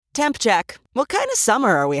Temp check. What kind of summer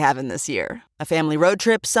are we having this year? A family road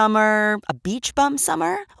trip summer? A beach bum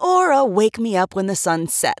summer? Or a wake me up when the sun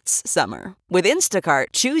sets summer? With Instacart,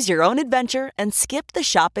 choose your own adventure and skip the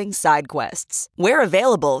shopping side quests. Where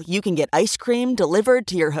available, you can get ice cream delivered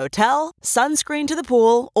to your hotel, sunscreen to the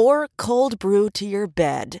pool, or cold brew to your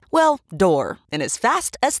bed. Well, door, in as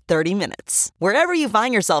fast as 30 minutes. Wherever you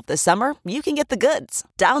find yourself this summer, you can get the goods.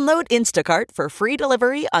 Download Instacart for free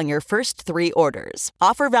delivery on your first 3 orders.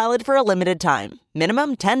 Offer valid for a limited time.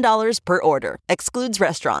 Minimum $10 per order. Excludes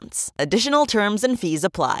restaurants. Additional terms and fees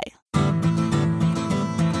apply.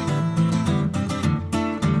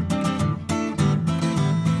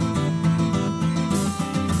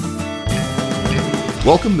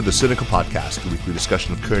 Welcome to the Cynical Podcast, a weekly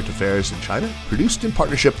discussion of current affairs in China, produced in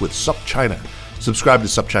partnership with SupChina. Subscribe to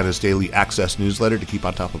SupChina's daily access newsletter to keep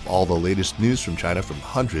on top of all the latest news from China from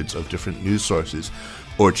hundreds of different news sources.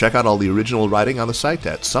 Or check out all the original writing on the site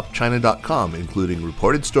at supchina.com, including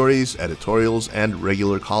reported stories, editorials, and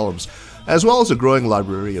regular columns, as well as a growing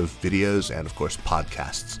library of videos and, of course,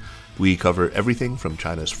 podcasts. We cover everything from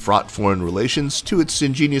China's fraught foreign relations to its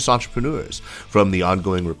ingenious entrepreneurs, from the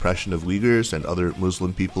ongoing repression of Uyghurs and other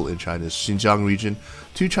Muslim people in China's Xinjiang region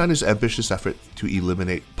to China's ambitious effort to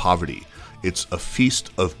eliminate poverty. It's a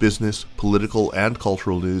feast of business, political, and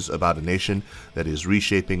cultural news about a nation that is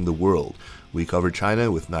reshaping the world. We cover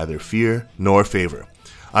China with neither fear nor favor.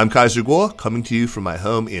 I'm Kaiser Kuo, coming to you from my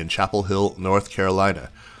home in Chapel Hill, North Carolina.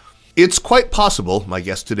 It's quite possible, my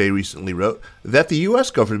guest today recently wrote, that the U.S.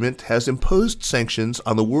 government has imposed sanctions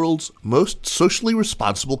on the world's most socially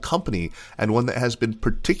responsible company and one that has been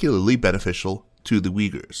particularly beneficial to the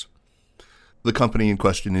Uyghurs. The company in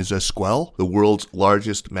question is Esquel, the world's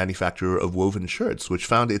largest manufacturer of woven shirts, which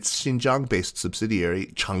found its Xinjiang-based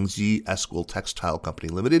subsidiary, Changji Esquel Textile Company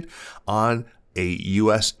Limited, on a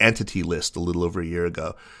U.S. entity list a little over a year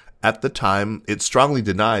ago. At the time, it strongly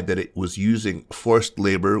denied that it was using forced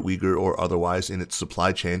labor, Uyghur or otherwise, in its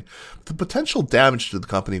supply chain. The potential damage to the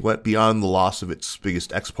company went beyond the loss of its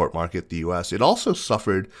biggest export market, the U.S. It also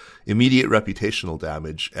suffered immediate reputational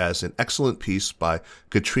damage, as an excellent piece by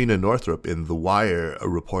Katrina Northrup in The Wire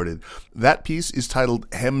reported. That piece is titled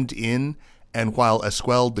Hemmed In, and while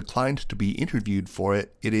Esquel declined to be interviewed for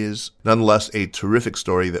it, it is nonetheless a terrific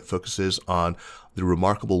story that focuses on the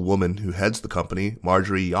remarkable woman who heads the company,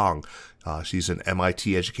 Marjorie Yang. She's an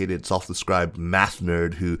MIT-educated, self-described math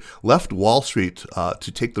nerd who left Wall Street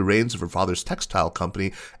to take the reins of her father's textile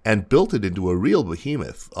company and built it into a real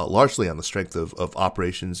behemoth, largely on the strength of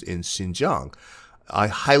operations in Xinjiang. I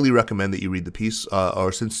highly recommend that you read the piece,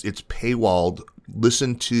 or since it's paywalled,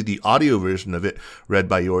 listen to the audio version of it read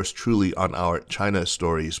by yours truly on our China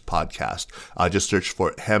Stories podcast. Just search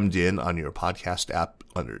for Hemmed In on your podcast app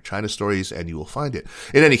under China Stories and you will find it.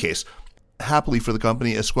 In any case, happily for the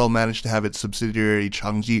company, Esquel managed to have its subsidiary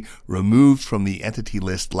Changji removed from the entity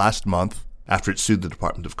list last month after it sued the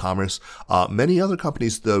Department of Commerce. Many other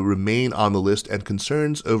companies, though, remain on the list, and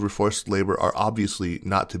concerns over forced labor are obviously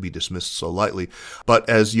not to be dismissed so lightly. But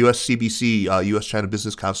as USCBC, U.S.-China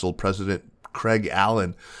Business Council President Craig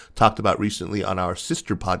Allen talked about recently on our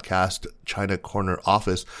sister podcast, China Corner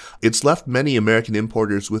Office, it's left many American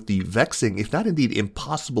importers with the vexing, if not indeed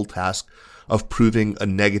impossible task of proving a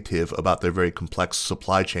negative about their very complex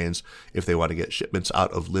supply chains if they want to get shipments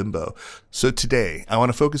out of limbo. So today, I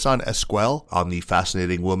want to focus on Esquel, on the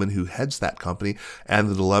fascinating woman who heads that company, and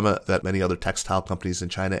the dilemma that many other textile companies in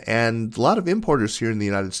China and a lot of importers here in the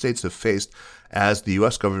United States have faced as the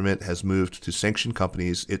U.S. government has moved to sanction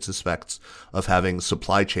companies it suspects of having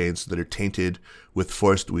supply chains that are tainted with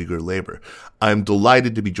forced Uyghur labor. I'm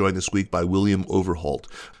delighted to be joined this week by William Overholt.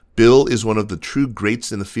 Bill is one of the true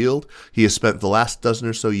greats in the field. He has spent the last dozen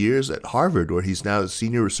or so years at Harvard, where he's now a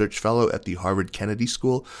senior research fellow at the Harvard Kennedy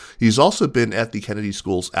School. He's also been at the Kennedy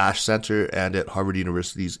School's Ash Center and at Harvard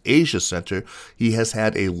University's Asia Center. He has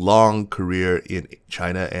had a long career in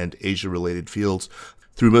China and Asia-related fields.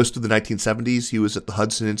 Through most of the 1970s, he was at the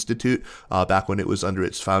Hudson Institute, back when it was under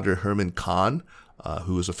its founder, Herman Kahn,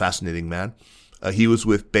 who was a fascinating man. He was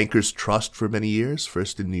with Bankers Trust for many years,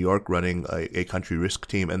 first in New York running a country risk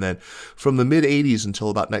team, and then from the mid-'80s until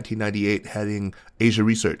about 1998 heading Asia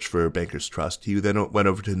research for Bankers Trust. He then went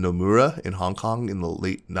over to Nomura in Hong Kong in the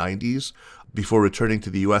late 90s before returning to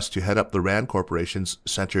the U.S. to head up the RAND Corporation's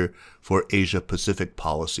Center for Asia-Pacific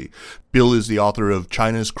Policy. Bill is the author of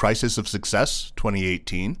China's Crisis of Success,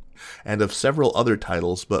 2018, and of several other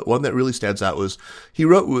titles, but one that really stands out was he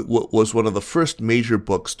wrote what was one of the first major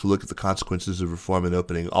books to look at the consequences of reform and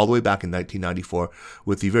opening, all the way back in 1994,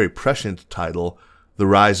 with the very prescient title, The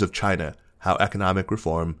Rise of China, How Economic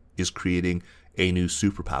Reform is Creating a new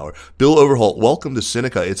superpower. Bill Overholt, welcome to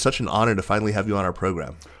Sinica. It's such an honor to finally have you on our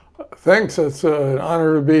program. Thanks. It's an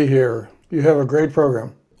honor to be here. You have a great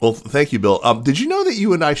program. Well, thank you, Bill. Did you know that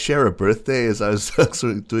you and I share a birthday? As I was sort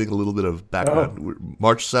of doing a little bit of background,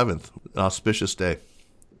 March 7th, an auspicious day.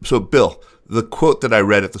 So, Bill, the quote that I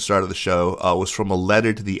read at the start of the show was from a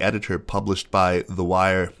letter to the editor published by The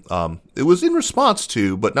Wire. It was in response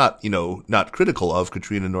to, but not critical of,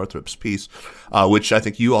 Katrina Northrup's piece, which I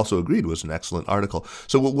think you also agreed was an excellent article.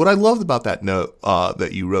 So what I loved about that note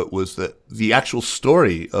that you wrote was that the actual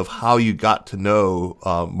story of how you got to know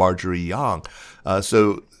Marjorie Yang.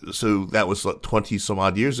 So that was 20 some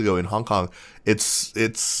odd years ago in Hong Kong.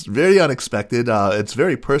 It's very unexpected. It's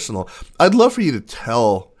very personal. I'd love for you to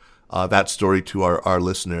tell that story to our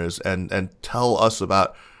listeners and tell us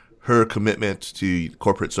about her commitment to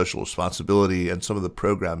corporate social responsibility and some of the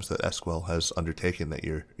programs that Esquel has undertaken that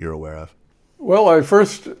you're aware of. Well, I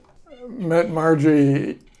first met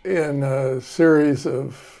Margie in a series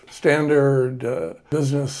of standard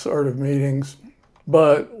business sort of meetings.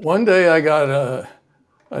 But one day I got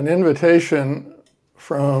an invitation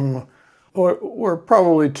from were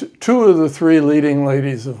probably two of the three leading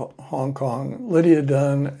ladies of Hong Kong, Lydia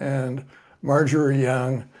Dunn and Marjorie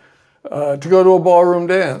Yang, to go to a ballroom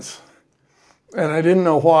dance. And I didn't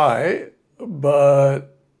know why,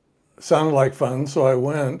 but it sounded like fun, so I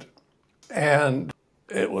went. And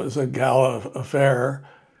it was a gala affair.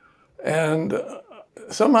 And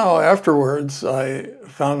somehow afterwards, I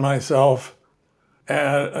found myself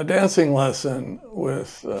at a dancing lesson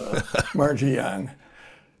with Margie Yang.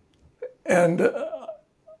 And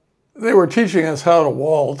they were teaching us how to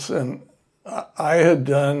waltz, and I had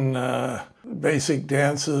done basic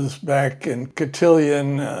dances back in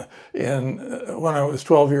cotillion when I was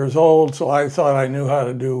 12 years old, so I thought I knew how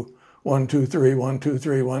to do 1, 2, 3, 1, 2,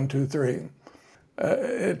 3, 1, 2, 3.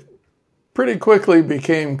 It pretty quickly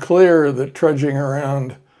became clear that trudging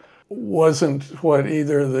around wasn't what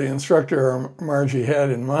either the instructor or Margie had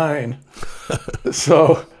in mind.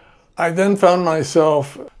 So I then found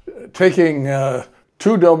myself taking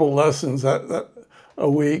 2 double lessons a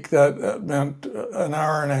week. That meant an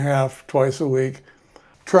hour and a half twice a week,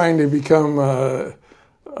 trying to become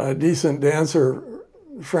a decent dancer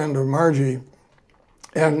friend of Margie.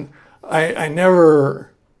 And I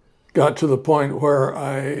never got to the point where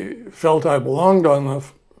I felt I belonged on the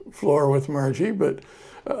floor with Margie, but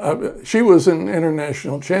she was an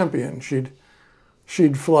international champion.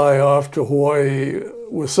 She'd fly off to Hawaii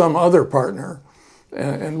with some other partner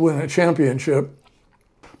and win a championship.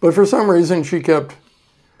 But for some reason, she kept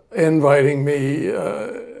inviting me,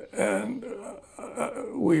 and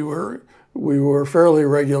we were fairly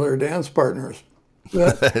regular dance partners.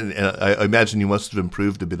 And I imagine you must have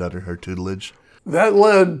improved a bit under her tutelage. That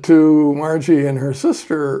led to Margie and her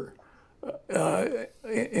sister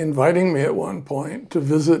inviting me at one point to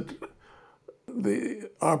visit the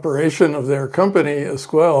operation of their company,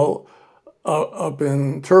 Esquel, up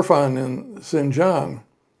in Turfan in Xinjiang.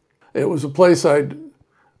 It was a place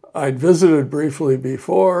I'd visited briefly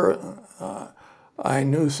before. I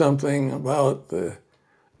knew something about the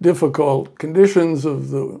difficult conditions of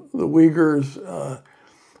the Uyghurs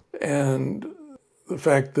and the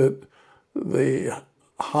fact that the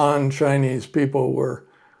Han Chinese people were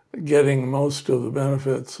getting most of the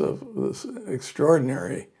benefits of this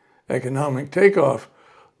extraordinary economic takeoff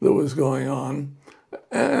that was going on.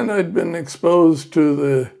 And I'd been exposed to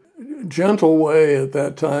the gentle way at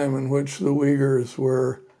that time in which the Uyghurs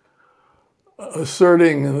were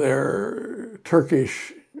asserting their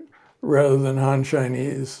Turkish rather than Han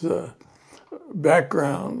Chinese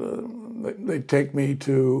background. They'd take me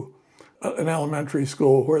to an elementary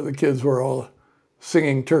school where the kids were all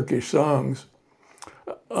singing Turkish songs.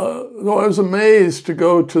 Though I was amazed to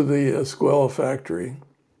go to the Esquel factory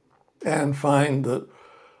and find that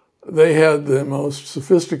they had the most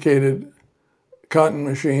sophisticated cotton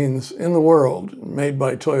machines in the world, made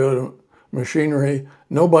by Toyota Machinery.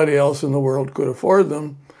 Nobody else in the world could afford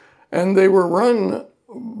them. And they were run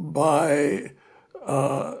by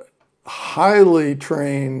highly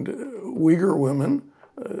trained Uyghur women,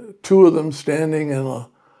 2 of them standing in a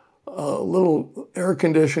little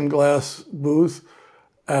air-conditioned glass booth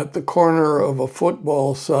at the corner of a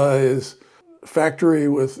football-size factory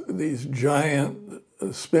with these giant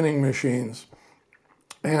spinning machines.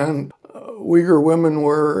 And Uyghur women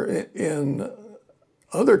were in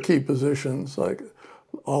other key positions, like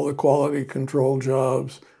all the quality control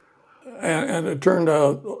jobs. And it turned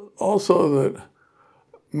out also that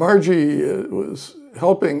Margie was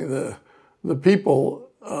helping the people,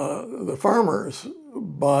 the farmers,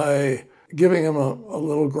 by giving them a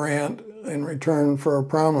little grant in return for a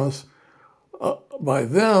promise by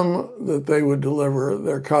them that they would deliver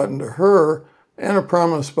their cotton to her, and a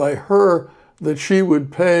promise by her that she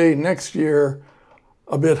would pay next year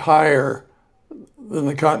a bit higher than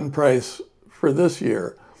the cotton price for this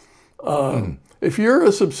year. If you're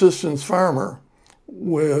a subsistence farmer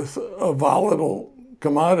with a volatile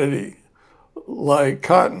commodity like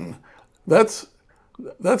cotton, that's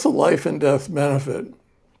a life and death benefit.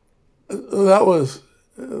 That was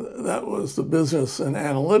the business and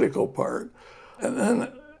analytical part. And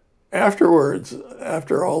then afterwards,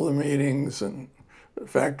 after all the meetings and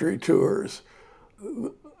factory tours,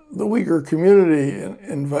 the Uyghur community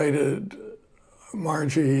invited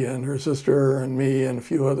Margie and her sister and me and a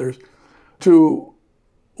few others to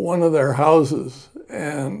one of their houses,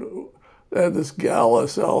 and they had this gala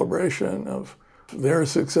celebration of their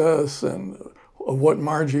success and of what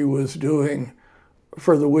Margie was doing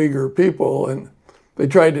for the Uyghur people. And they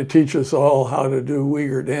tried to teach us all how to do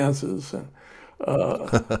Uyghur dances. And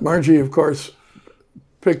Margie, of course,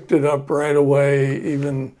 picked it up right away,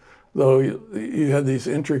 even though you had these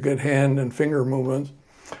intricate hand and finger movements.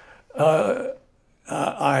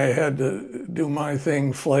 I had to do my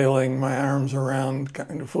thing, flailing my arms around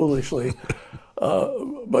kind of foolishly.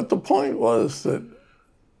 But the point was that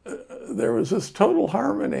there was this total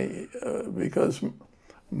harmony because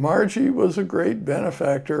Margie was a great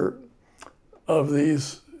benefactor of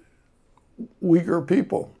these Uyghur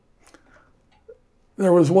people.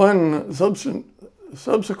 There was one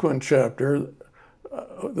subsequent chapter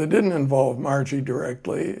that didn't involve Margie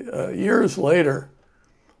directly. Years later,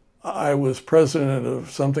 I was president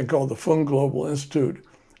of something called the Fung Global Institute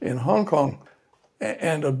in Hong Kong,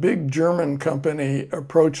 and a big German company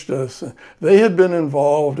approached us. They had been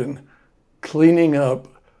involved in cleaning up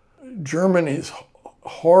Germany's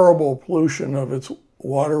horrible pollution of its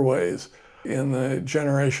waterways in the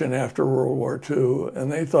generation after World War II,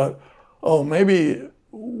 and they thought, oh, maybe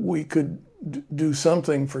we could do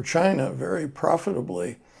something for China very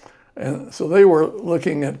profitably. And so they were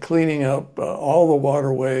looking at cleaning up all the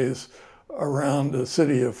waterways around the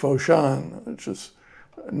city of Foshan, which is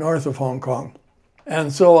north of Hong Kong.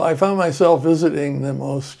 And so I found myself visiting the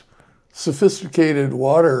most sophisticated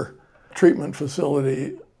water treatment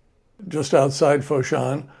facility just outside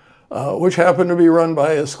Foshan, which happened to be run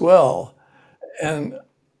by Esquel. And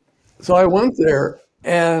so I went there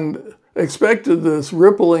and expected this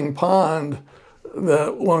rippling pond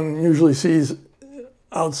that one usually sees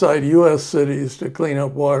outside U.S. cities to clean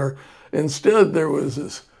up water. Instead, there was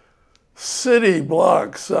this city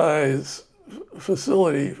block size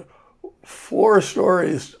facility, 4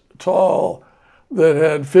 stories tall, that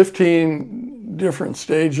had 15 different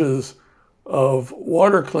stages of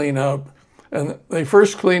water cleanup. And they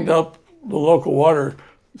first cleaned up the local water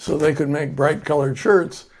so they could make bright colored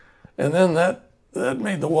shirts. And then that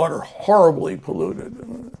made the water horribly polluted.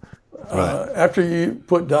 Right. After you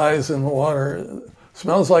put dyes in the water, it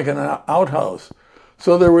smells like an outhouse.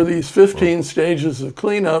 So there were these 15 stages of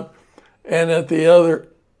cleanup, and at the other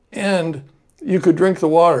end, you could drink the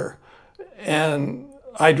water. And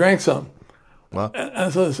I drank some. Wow.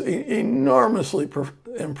 And so it's enormously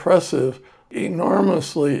impressive,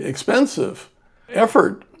 enormously expensive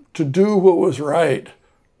effort to do what was right,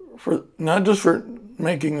 for not just for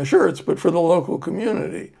making the shirts, but for the local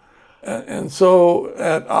community. And so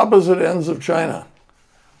at opposite ends of China,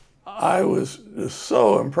 I was just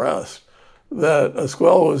so impressed that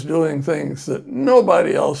Esquel was doing things that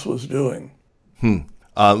nobody else was doing.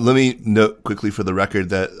 Let me note quickly for the record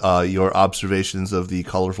that your observations of the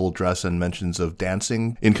colorful dress and mentions of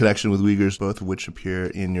dancing in connection with Uyghurs, both of which appear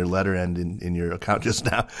in your letter and in your account just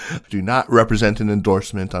now, do not represent an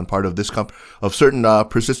endorsement on part of this of certain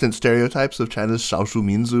persistent stereotypes of China's Shaoshu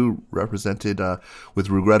Minzu represented with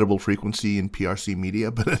regrettable frequency in PRC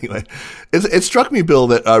media. But anyway, it struck me, Bill,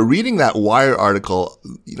 that reading that Wire article,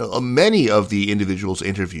 many of the individuals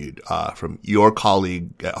interviewed, from your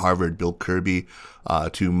colleague at Harvard, Bill Kirby,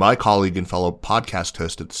 to my colleague and fellow podcast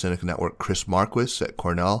host at the Seneca Network, Chris Marquis at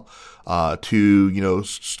Cornell, to,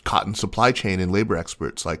 cotton supply chain and labor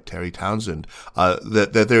experts like Terry Townsend,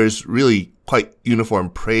 that there's really quite uniform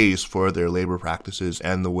praise for their labor practices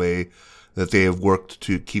and the way that they have worked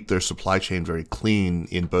to keep their supply chain very clean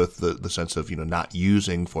in both the sense of, not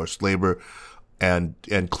using forced labor, and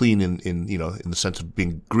clean in the sense of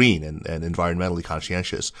being green and environmentally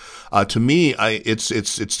conscientious. To me,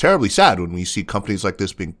 it's terribly sad when we see companies like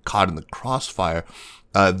this being caught in the crossfire.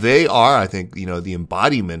 They are, I think, the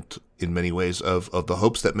embodiment in many ways of the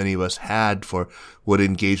hopes that many of us had for what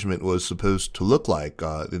engagement was supposed to look like,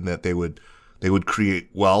 in that they would they would create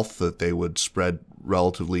wealth, that they would spread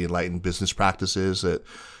relatively enlightened business practices, that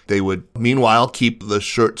they would, meanwhile, keep the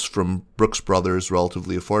shirts from Brooks Brothers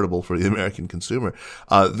relatively affordable for the American consumer.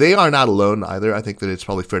 They are not alone either. I think that it's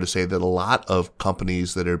probably fair to say that a lot of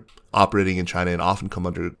companies that are operating in China and often come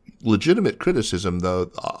under legitimate criticism,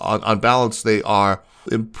 though, on balance, they are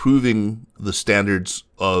improving the standards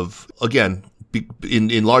of, again,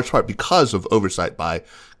 in large part because of oversight by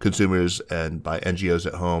consumers and by NGOs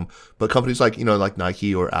at home. But companies like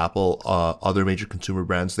Nike or Apple, other major consumer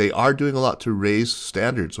brands, they are doing a lot to raise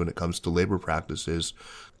standards when it comes to labor practices.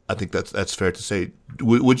 I think that's fair to say.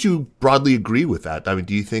 Would you broadly agree with that? I mean,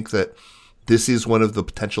 do you think that this is one of the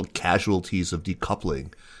potential casualties of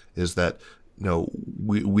decoupling, is that,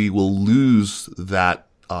 we will lose that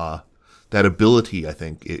ability, I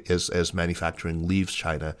think, as manufacturing leaves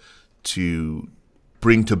China, to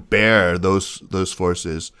bring to bear those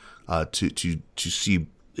forces to see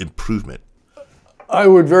improvement? I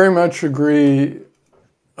would very much agree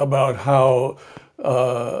about how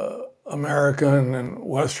American and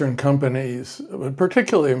Western companies, but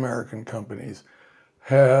particularly American companies,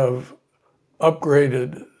 have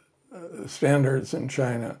upgraded standards in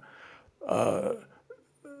China.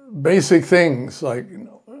 Basic things like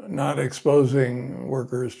not exposing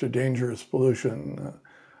workers to dangerous pollution,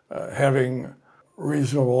 having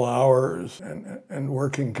reasonable hours and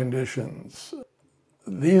working conditions.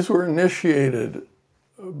 These were initiated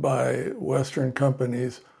by Western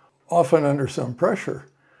companies, often under some pressure,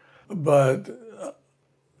 but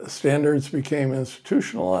standards became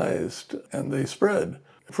institutionalized and they spread.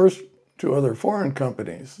 First to other foreign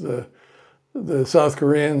companies. The South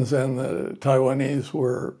Koreans and the Taiwanese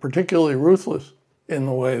were particularly ruthless in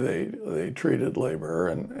the way they treated labor,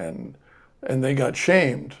 and they got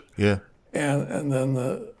shamed. Yeah. And then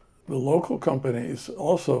the local companies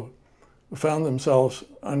also found themselves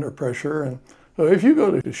under pressure. And so if you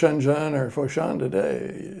go to Shenzhen or Foshan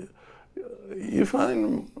today, you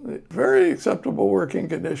find very acceptable working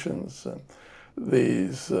conditions. And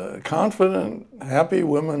these confident, happy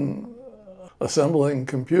women assembling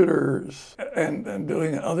computers and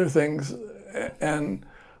doing other things and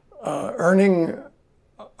earning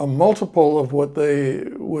a multiple of what they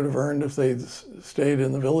would have earned if they'd stayed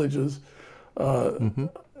in the villages.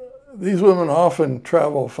 These women often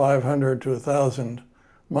travel 500 to 1,000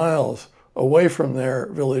 miles away from their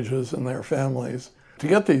villages and their families to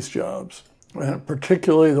get these jobs, and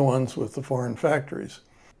particularly the ones with the foreign factories.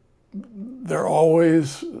 There are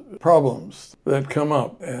always problems that come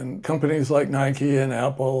up, and companies like Nike and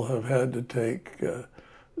Apple have had to take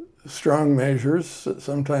strong measures,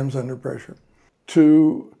 sometimes under pressure,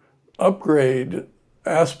 to upgrade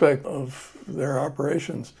aspect of their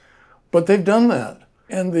operations. But they've done that.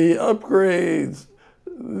 And the upgrades,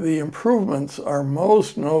 the improvements are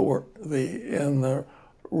most noteworthy in the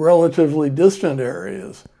relatively distant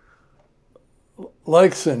areas,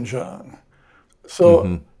 like Xinjiang.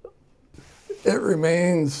 So it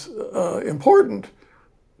remains important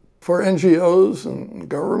for NGOs and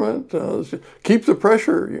government to keep the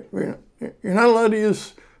pressure. You're not allowed to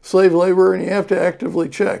use slave labor, and you have to actively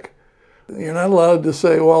check. You're not allowed to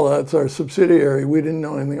say, well, that's our subsidiary, we didn't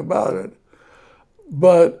know anything about it.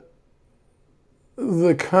 But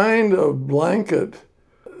the kind of blanket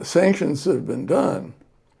sanctions that have been done,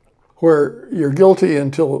 where you're guilty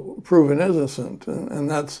until proven innocent, and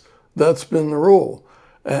that's been the rule.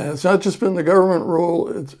 And it's not just been the government rule,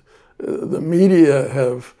 it's the media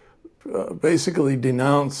have basically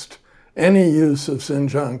denounced any use of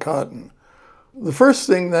Xinjiang cotton. The first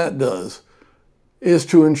thing that does is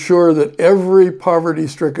to ensure that every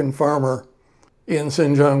poverty-stricken farmer in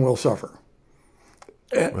Xinjiang will suffer.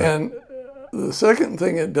 And the second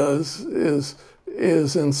thing it does is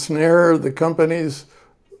ensnare the companies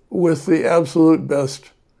with the absolute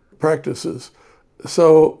best practices.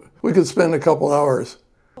 So we could spend a couple hours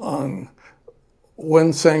on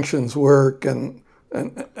when sanctions work and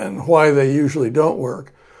why they usually don't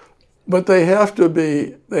work. But they have to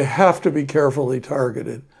be carefully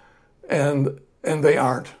targeted, and they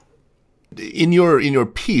aren't. In your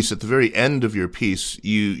piece, at the very end of your piece,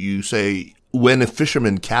 you say, when a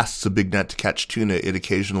fisherman casts a big net to catch tuna, it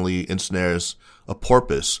occasionally ensnares a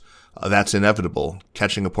porpoise. That's inevitable.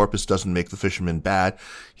 Catching a porpoise doesn't make the fisherman bad.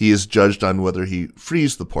 He is judged on whether he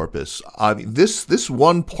frees the porpoise. This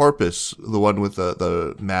one porpoise, the one with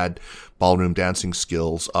the mad ballroom dancing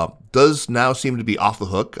skills, does now seem to be off the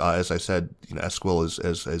hook. As I said, Esquel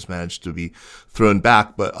has managed to be thrown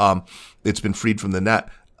back, but it's been freed from the net.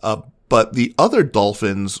 But the other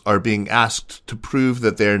dolphins are being asked to prove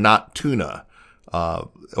that they're not tuna,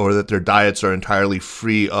 or that their diets are entirely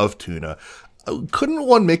free of tuna. couldn't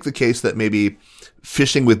one make the case that maybe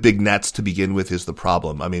fishing with big nets to begin with is the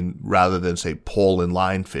problem? I mean, rather than say pole and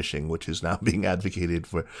line fishing, which is now being advocated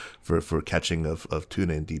for catching of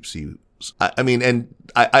tuna in deep sea. I mean, and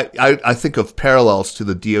I think of parallels to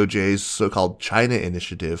the DOJ's so-called China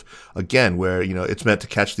initiative, again, where, it's meant to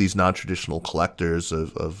catch these non-traditional collectors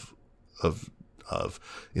of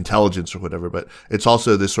intelligence or whatever, but it's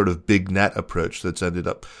also this sort of big net approach that's ended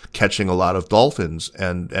up catching a lot of dolphins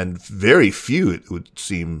and very few, it would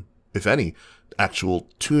seem, if any, actual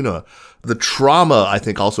tuna. The trauma, I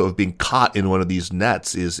think, also of being caught in one of these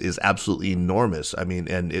nets is absolutely enormous. I mean,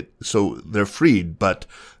 so they're freed, but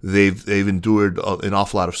they've endured an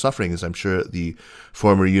awful lot of suffering, as I'm sure the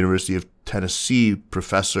former University of Tennessee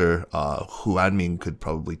professor Hu Anming could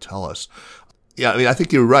probably tell us. Yeah, I mean, I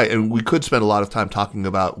think you're right, and we could spend a lot of time talking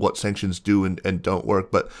about what sanctions do and don't work,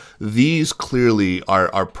 but these clearly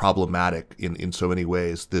are problematic in so many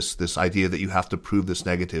ways. This idea that you have to prove this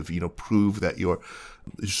negative, prove that your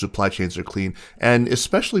supply chains are clean, and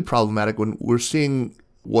especially problematic when we're seeing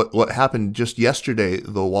what happened just yesterday.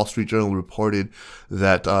 The Wall Street Journal reported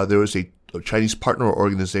that there was a Chinese partner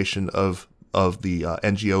organization of the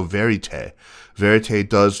NGO Verite. Verite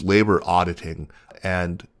does labor auditing,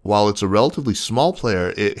 and while it's a relatively small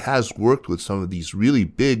player, it has worked with some of these really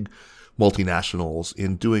big multinationals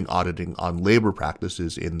in doing auditing on labor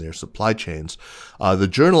practices in their supply chains. The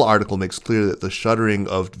journal article makes clear that the shuttering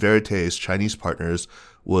of Verite's Chinese partners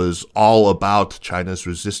was all about China's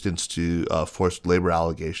resistance to forced labor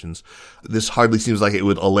allegations. This hardly seems like it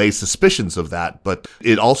would allay suspicions of that, but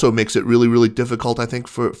it also makes it really, really difficult, I think,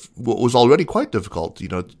 for what was already quite difficult.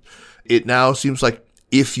 It now seems like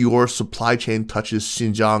if your supply chain touches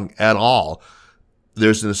Xinjiang at all,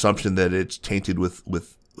 there's an assumption that it's tainted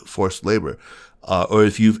with forced labor. Or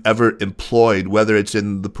if you've ever employed, whether it's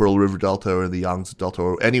in the Pearl River Delta or the Yangtze Delta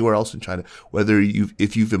or anywhere else in China,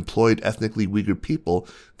 if you've employed ethnically Uyghur people,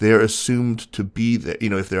 they're assumed to be there.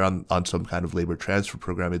 If they're on some kind of labor transfer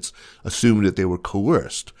program, it's assumed that they were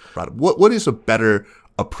coerced. What is a better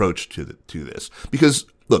approach to this? Because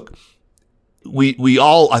look, we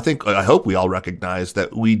all, I hope we all recognize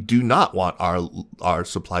that we do not want our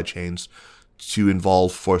supply chains to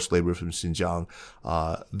involve forced labor from Xinjiang.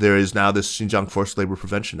 There is now this Xinjiang Forced Labor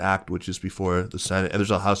Prevention Act, which is before the Senate, and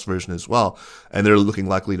there's a House version as well, and they're looking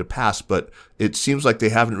likely to pass, but it seems like they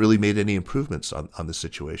haven't really made any improvements on this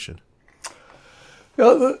situation.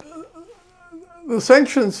 The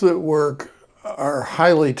sanctions that work are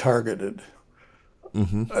highly targeted.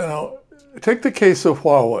 Mm-hmm. Take the case of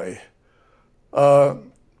Huawei.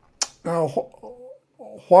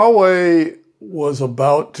 Huawei was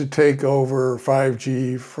about to take over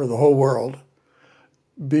 5G for the whole world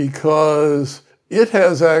because it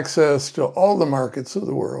has access to all the markets of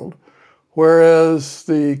the world, whereas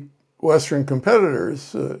the Western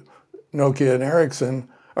competitors, Nokia and Ericsson,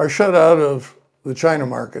 are shut out of the China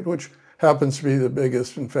market, which happens to be the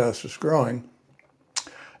biggest and fastest growing.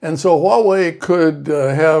 And so Huawei could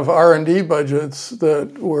have R&D budgets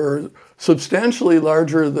that were substantially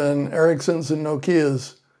larger than Ericsson's and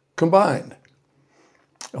Nokia's combined.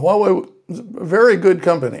 Huawei was a very good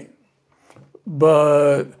company,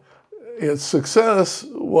 but its success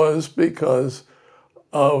was because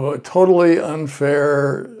of a totally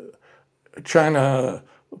unfair China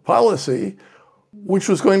policy, which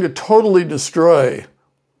was going to totally destroy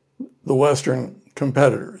the Western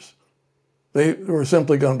competitors. They were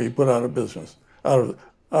simply going to be put out of business, out of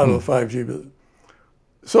the 5G business.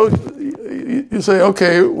 So you say,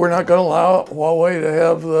 okay, we're not going to allow Huawei to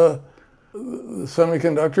have the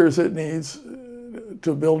semiconductors it needs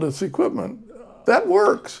to build its equipment. That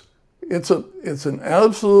works. It's an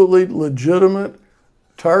absolutely legitimate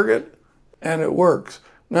target, and it works.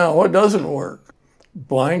 Now, what doesn't work?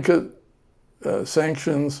 Blanket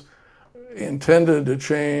sanctions intended to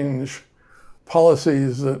change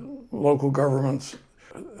policies that local governments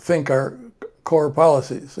think are core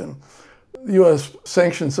policies. And U.S.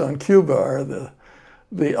 sanctions on Cuba are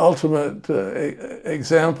the ultimate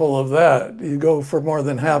example of that. You go for more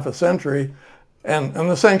than half a century, and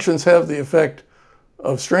the sanctions have the effect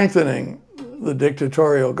of strengthening the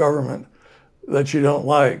dictatorial government that you don't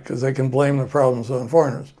like, because they can blame the problems on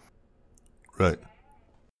foreigners. Right.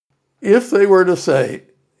 If they were to say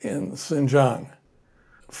in Xinjiang,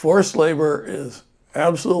 forced labor is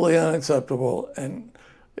absolutely unacceptable, and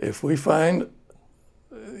if we find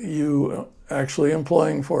you actually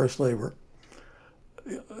employing forced labor,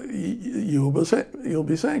 you'll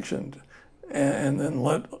be sanctioned, and then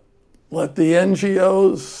let the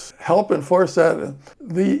NGOs help enforce that.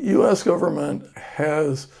 The U.S. government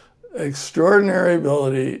has extraordinary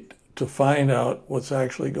ability to find out what's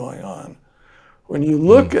actually going on. When you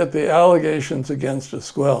look at the allegations against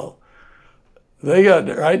Esquel, they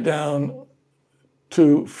got right down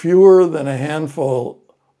to fewer than a handful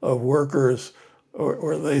of workers,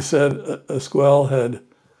 or they said Esquel had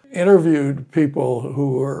interviewed people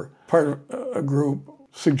who were part of a group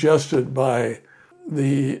suggested by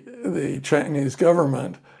the Chinese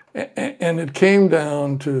government, and it came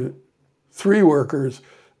down to 3 workers,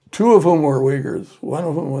 2 of whom were Uyghurs, 1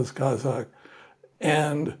 of whom was Kazakh,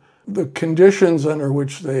 and the conditions under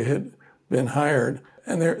which they had been hired,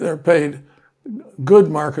 and they're paid good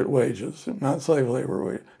market wages, not slave labor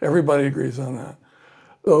wages. Everybody agrees on that.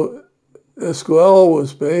 So Esquel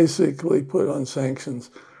was basically put on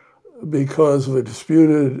sanctions because of a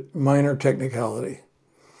disputed minor technicality.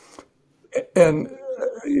 And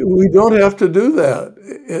we don't have to do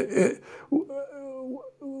that.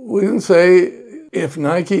 We can say if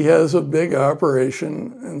Nike has a big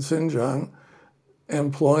operation in Xinjiang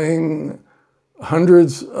employing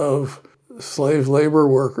hundreds of slave labor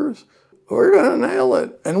workers, we're going to nail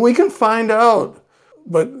it. And we can find out.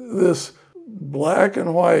 But this black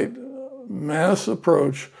and white mass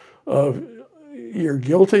approach of you're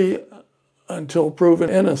guilty until proven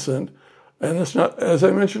innocent, and it's not, as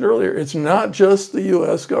I mentioned earlier, it's not just the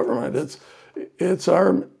U.S. government. It's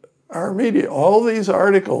our media. All these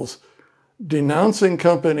articles denouncing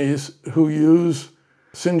companies who use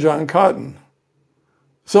Xinjiang cotton.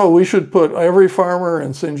 So we should put every farmer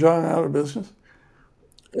in Xinjiang out of business?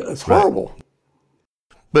 It's horrible. Right.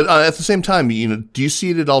 But at the same time, do you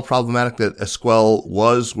see it at all problematic that Esquel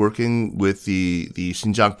was working with the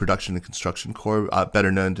Xinjiang Production and Construction Corps,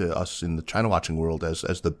 better known to us in the China watching world as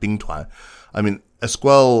the Bingtuan? I mean,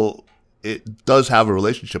 Esquel, it does have a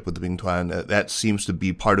relationship with the Bingtuan. That seems to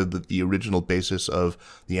be part of the original basis of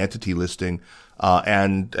the entity listing.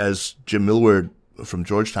 And as Jim Millward from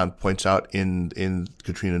Georgetown points out in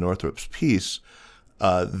Katrina Northrup's piece,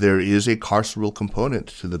 there is a carceral component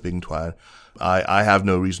to the Bingtuan. I have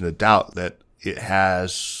no reason to doubt that it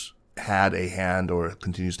has had a hand or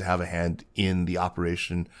continues to have a hand in the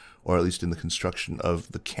operation, or at least in the construction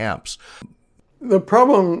of the camps. The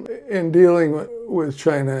problem in dealing with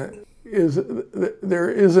China is that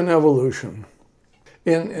there is an evolution.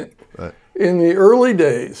 In the early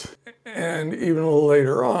days, and even a little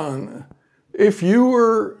later on, if you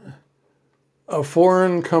were a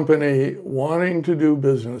foreign company wanting to do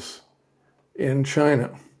business in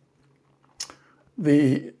China,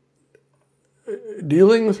 the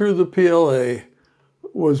dealing through the PLA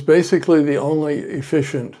was basically the only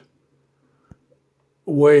efficient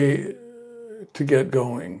way to get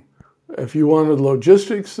going. If you wanted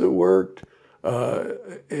logistics that worked,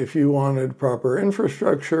 if you wanted proper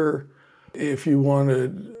infrastructure, if you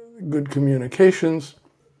wanted good communications,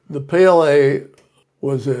 the PLA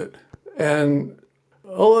was it. And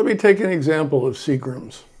let me take an example of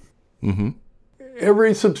Seagram's. Mm-hmm.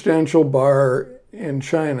 Every substantial bar in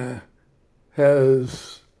China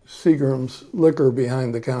has Seagram's liquor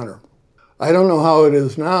behind the counter. I don't know how it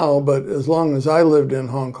is now, but as long as I lived in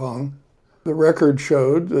Hong Kong, the record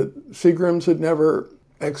showed that Seagram's had never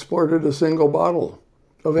exported a single bottle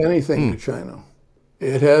of anything to China.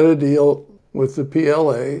 It had a deal with the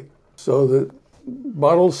PLA so that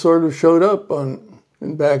bottles sort of showed up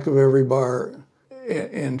in back of every bar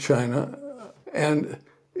in China. And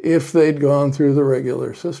if they'd gone through the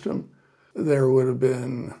regular system, there would have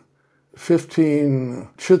been 15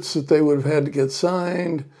 chits that they would have had to get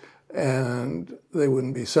signed, and they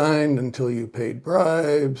wouldn't be signed until you paid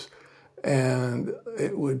bribes, and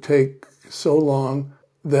it would take so long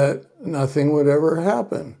that nothing would ever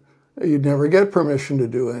happen. You'd never get permission to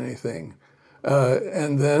do anything.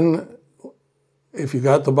 And then if you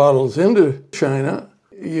got the bottles into China,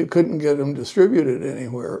 you couldn't get them distributed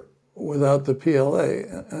anywhere without the PLA.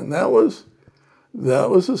 And that was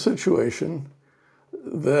a situation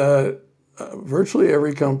that virtually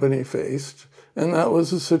every company faced, and that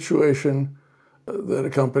was a situation that a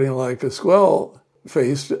company like Esquel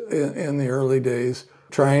faced in the early days,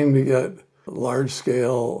 trying to get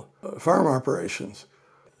large-scale farm operations.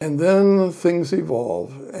 And then things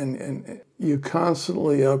evolve, and you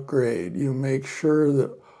constantly upgrade. You make sure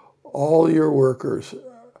that all your workers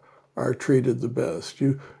are treated the best.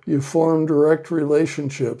 You form direct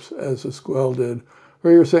relationships, as Esquel did,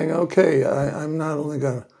 where you're saying, okay, I'm not only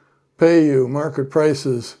going to pay you market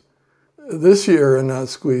prices this year and not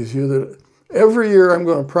squeeze you, that every year I'm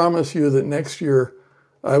going to promise you that next year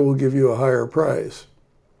I will give you a higher price.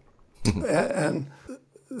 And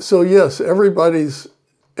so yes, everybody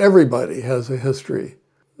has a history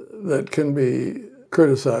that can be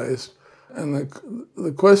criticized. And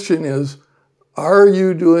the question is, are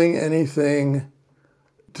you doing anything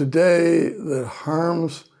today that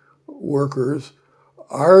harms workers?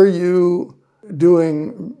 Are you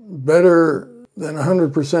doing better than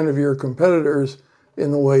 100% of your competitors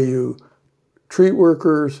in the way you treat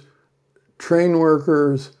workers, train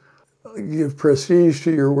workers, give prestige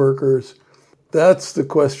to your workers? That's the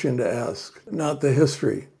question to ask, not the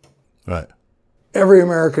history. Right. Every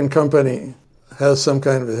American company has some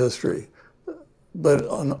kind of a history, but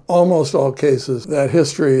on almost all cases, that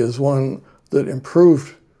history is one that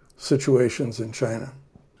improved situations in China.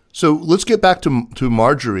 So let's get back to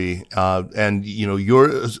Marjorie, and your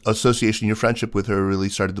association, your friendship with her really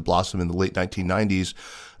started to blossom in the late 1990s.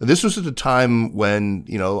 This was at a time when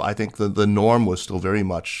I think the norm was still very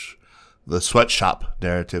much the sweatshop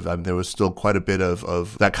narrative. I mean, there was still quite a bit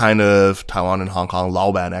of that kind of Taiwan and Hong Kong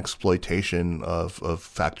Laoban exploitation of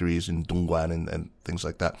factories in Dongguan and things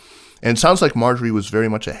like that. And it sounds like Marjorie was very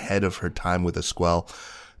much ahead of her time with Esquel.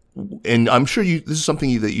 And I'm sure this is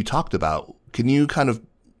something that you talked about. Can you kind of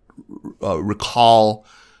recall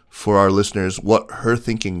for our listeners what her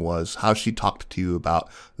thinking was, how she talked to you about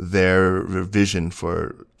their vision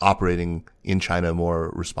for operating in China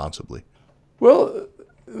more responsibly? Well,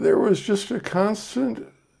 there was just a constant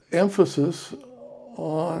emphasis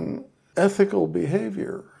on ethical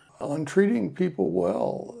behavior, on treating people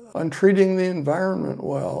well, on treating the environment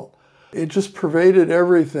well. It just pervaded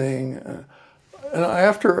everything. And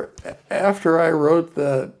after I wrote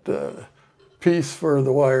that piece for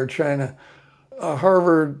The Wire China, a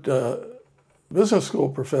Harvard business school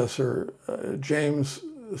professor, James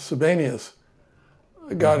Sebenius,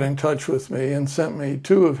 got in touch with me and sent me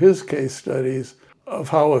 2 of his case studies of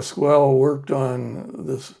how Esquel worked on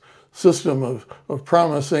this system of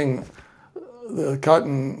promising the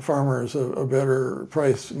cotton farmers a better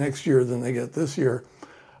price next year than they get this year.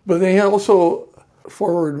 But they also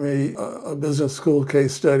forwarded me a business school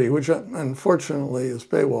case study, which unfortunately is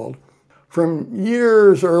paywalled, from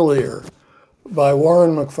years earlier by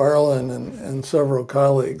Warren McFarlane and several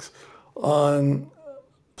colleagues on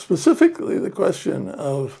specifically the question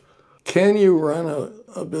of, can you run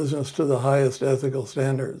a business to the highest ethical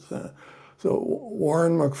standards? So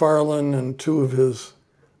Warren McFarlane and 2 of his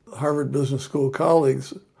Harvard Business School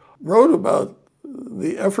colleagues wrote about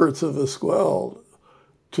the efforts of Esquel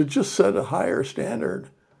to just set a higher standard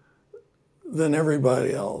than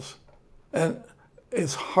everybody else. And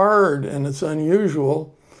it's hard and it's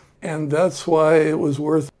unusual, and that's why it was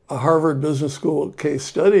worth a Harvard Business School case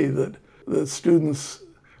study that students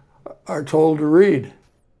are told to read.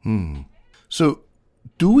 So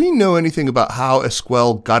do we know anything about how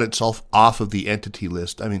Esquel got itself off of the entity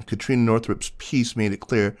list? I mean, Katrina Northrup's piece made it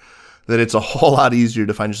clear that it's a whole lot easier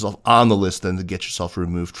to find yourself on the list than to get yourself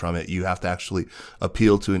removed from it. You have to actually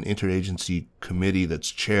appeal to an interagency committee that's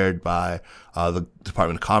chaired by the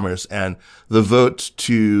Department of Commerce, and the vote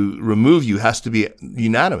to remove you has to be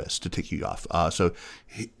unanimous to take you off. So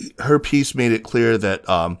her piece made it clear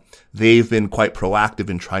that they've been quite proactive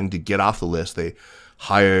in trying to get off the list. They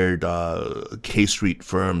hired K Street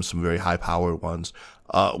firms, some very high-powered ones.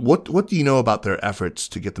 What do you know about their efforts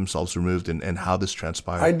to get themselves removed and how this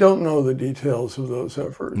transpired? I don't know the details of those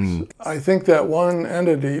efforts. I think that one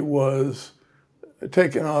entity was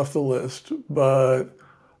taken off the list, but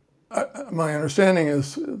my understanding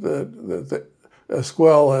is that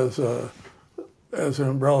Esquel as an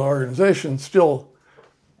umbrella organization still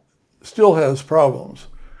has problems,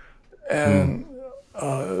 and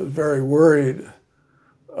very worried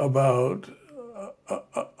about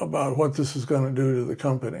what this is going to do to the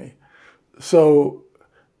company. So,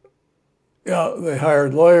 they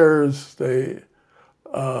hired lawyers. They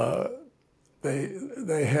have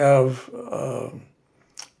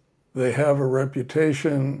a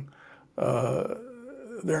reputation.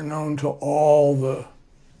 They're known to all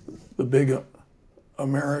the big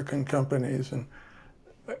American companies, and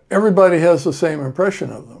everybody has the same impression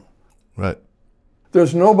of them. Right.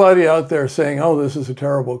 There's nobody out there saying, "Oh, this is a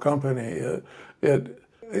terrible company."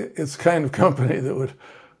 It's the kind of company that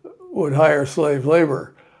would hire slave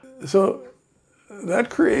labor. So that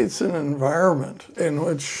creates an environment in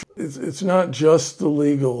which it's not just the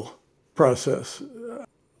legal process.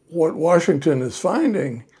 What Washington is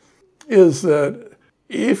finding is that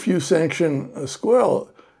if you sanction Esquel,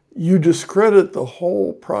 you discredit the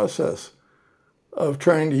whole process of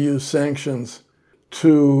trying to use sanctions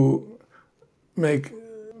to make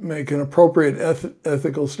an appropriate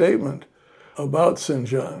ethical statement about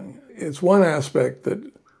Xinjiang. It's one aspect that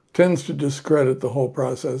tends to discredit the whole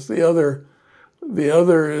process. The other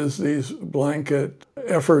is these blanket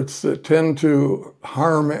efforts that tend to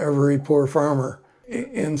harm every poor farmer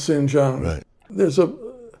in Xinjiang. Right. There's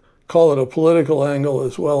call it a political angle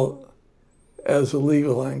as well as a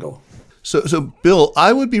legal angle. So, Bill,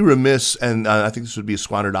 I would be remiss, and I think this would be a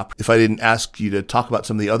squandered opportunity, if I didn't ask you to talk about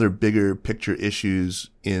some of the other bigger picture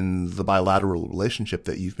issues in the bilateral relationship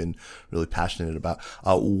that you've been really passionate about.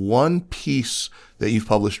 One piece that you've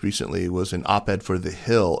published recently was an op-ed for The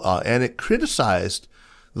Hill, and it criticized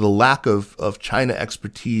the lack of China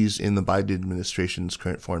expertise in the Biden administration's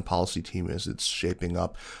current foreign policy team as it's shaping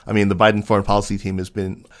up. I mean, the Biden foreign policy team has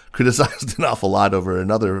been criticized an awful lot over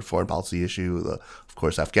another foreign policy issue, of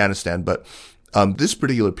course, Afghanistan. But this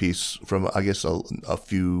particular piece from, I guess, a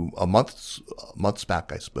few months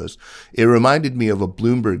back, I suppose, it reminded me of a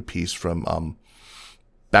Bloomberg piece from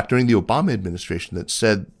back during the Obama administration that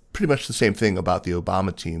said pretty much the same thing about the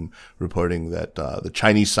Obama team, reporting that the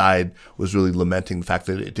Chinese side was really lamenting the fact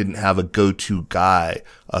that it didn't have a go-to guy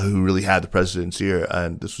who really had the president's ear,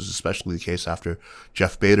 and this was especially the case after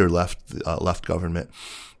Jeff Bader left government.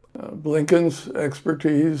 Blinken's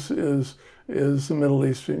expertise is the Middle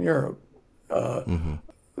East and Europe.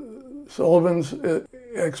 Sullivan's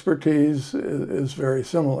expertise is very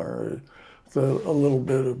similar. It's a little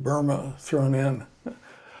bit of Burma thrown in.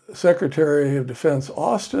 Secretary of Defense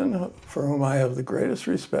Austin, for whom I have the greatest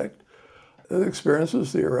respect,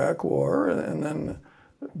 experiences the Iraq War and then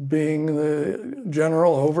being the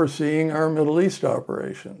general overseeing our Middle East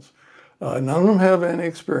operations. None of them have any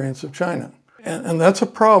experience of China. And that's a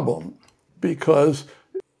problem because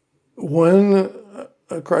when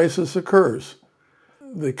a crisis occurs,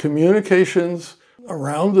 the communications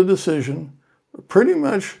around the decision pretty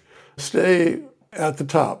much stay at the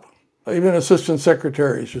top. Even assistant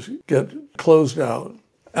secretaries just get closed out.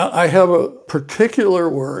 I have a particular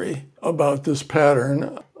worry about this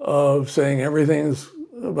pattern of saying everything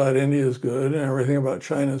about India is good and everything about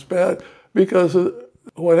China is bad because of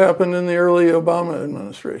what happened in the early Obama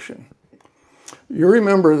administration. You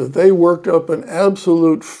remember that they worked up an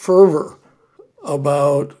absolute fervor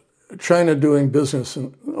about China doing business,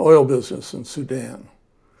 oil business in Sudan.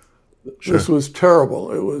 Sure. This was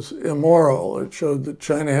terrible. It was immoral. It showed that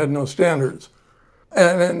China had no standards.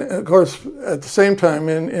 And of course, at the same time,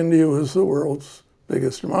 India was the world's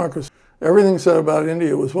biggest democracy. Everything said about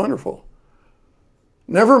India was wonderful.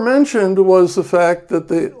 Never mentioned was the fact that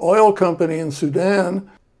the oil company in Sudan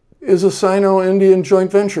is a Sino-Indian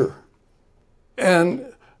joint venture.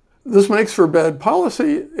 And this makes for bad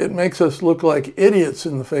policy. It makes us look like idiots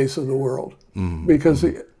in the face of the world because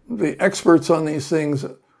the experts on these things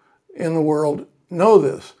in the world know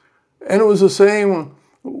this. And it was the same,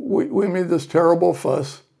 we made this terrible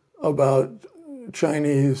fuss about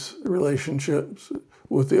Chinese relationships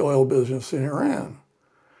with the oil business in Iran.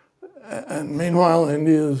 And meanwhile,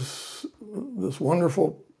 India is this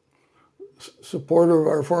wonderful supporter of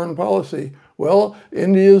our foreign policy. Well,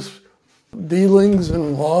 India's dealings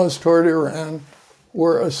and laws toward Iran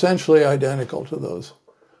were essentially identical to those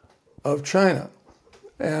of China.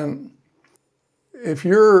 And if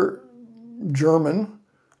you're German,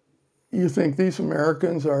 you think these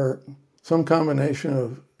Americans are some combination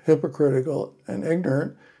of hypocritical and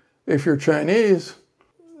ignorant. If you're Chinese,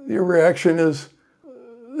 your reaction is,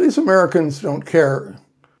 these Americans don't care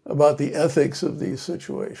about the ethics of these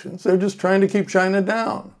situations. They're just trying to keep China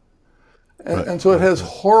down. And so it has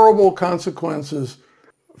horrible consequences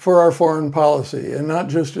for our foreign policy, and not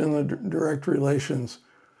just in the direct relations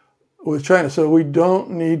with China. So we don't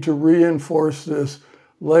need to reinforce this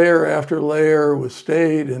layer after layer with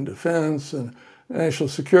state and defense and national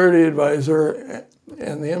security advisor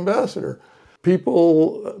and the ambassador.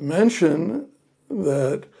 People mention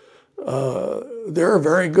that there are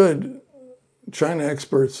very good China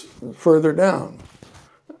experts further down.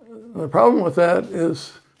 The problem with that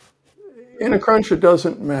is, in a crunch, it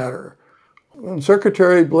doesn't matter. When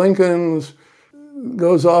Secretary Blinken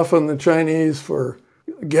goes off on the Chinese for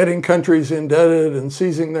getting countries indebted and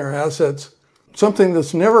seizing their assets, something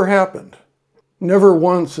that's never happened, never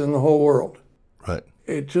once in the whole world. Right.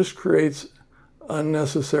 It just creates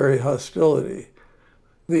unnecessary hostility.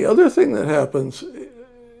 The other thing that happens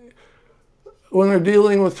when they're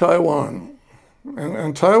dealing with Taiwan,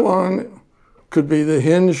 and Taiwan could be the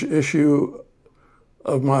hinge issue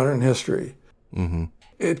of modern history. Mm-hmm.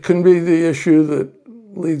 It can be the issue that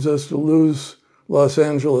leads us to lose Los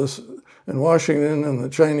Angeles and Washington, and the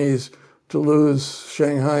Chinese to lose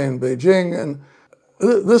Shanghai and Beijing. And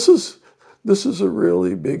this is a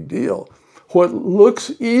really big deal. What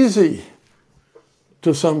looks easy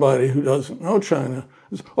to somebody who doesn't know China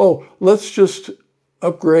is, let's just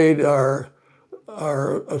upgrade our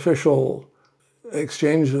official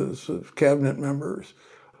exchanges of cabinet members.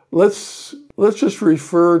 Let's just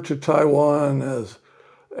refer to Taiwan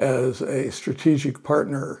as a strategic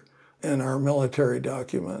partner in our military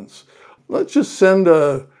documents. let's just send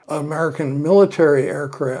an American military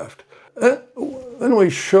aircraft. Then we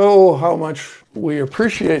show how much we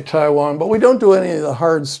appreciate Taiwan, but we don't do any of the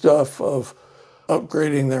hard stuff of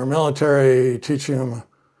upgrading their military, teaching them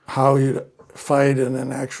how you fight in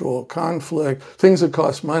an actual conflict, things that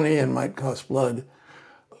cost money and might cost blood.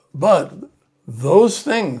 But those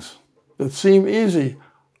things that seem easy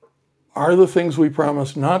are the things we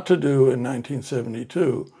promised not to do in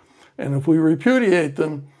 1972. And if we repudiate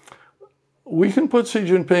them, we can put Xi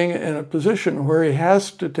Jinping in a position where he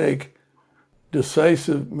has to take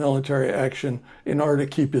decisive military action in order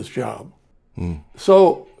to keep his job.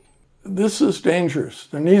 So this is dangerous.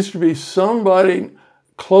 There needs to be somebody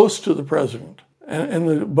close to the president. And in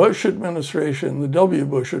the Bush administration, the W.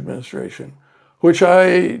 Bush administration, which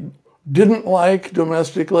I didn't like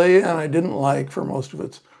domestically and I didn't like for most of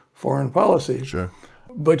its foreign policy. Sure.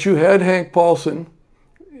 But you had Hank Paulson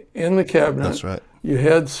in the cabinet. That's right. You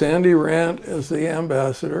had Sandy Rand as the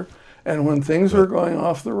ambassador. And when things were going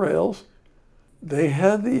off the rails, they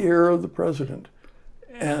had the ear of the president.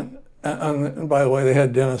 And by the way, they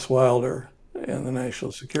had Dennis Wilder in the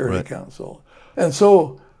National Security Council. And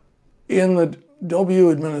so in the W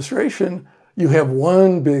administration, you have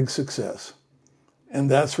one big success, and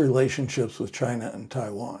that's relationships with China and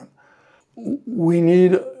Taiwan. We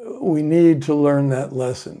need to learn that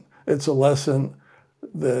lesson. It's a lesson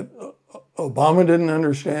that Obama didn't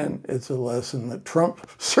understand. It's a lesson that Trump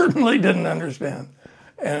certainly didn't understand.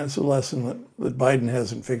 And it's a lesson that Biden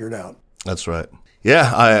hasn't figured out. That's right.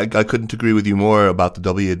 Yeah, I couldn't agree with you more about the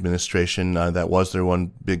W administration. That was their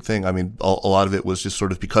one big thing. I mean, a lot of it was just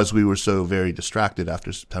sort of because we were so very distracted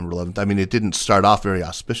after September 11th. I mean, it didn't start off very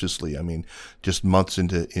auspiciously. I mean, just months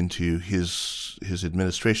into his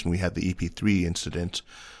administration, we had the EP3 incident,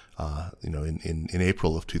 in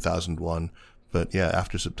April of 2001. But yeah,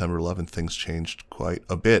 after September 11th, things changed quite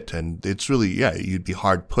a bit. And it's really, you'd be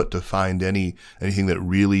hard put to find anything that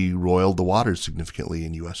really roiled the waters significantly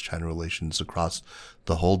in U.S.-China relations across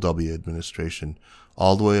the whole W administration,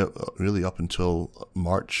 all the way up, really up until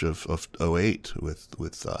March of 2008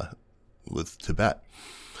 with Tibet.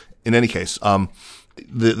 In any case,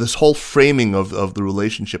 this whole framing of the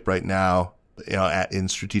relationship right now, in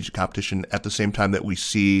strategic competition at the same time that we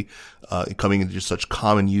see coming into such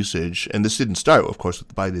common usage, and this didn't start, of course, with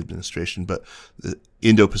the Biden administration, but the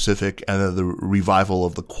Indo-Pacific and the revival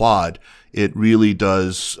of the Quad, it really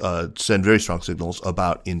does send very strong signals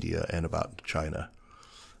about India and about China.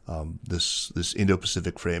 This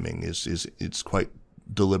Indo-Pacific framing it's quite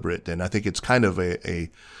deliberate, and I think it's kind of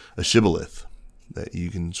a shibboleth that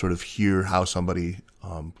you can sort of hear how somebody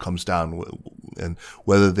comes down and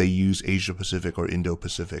whether they use Asia-Pacific or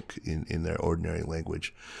Indo-Pacific in their ordinary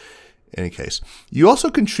language. In any case, you also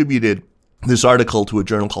contributed this article to a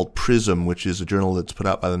journal called PRISM, which is a journal that's put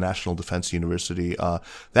out by the National Defense University.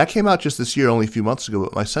 That came out just this year, only a few months ago,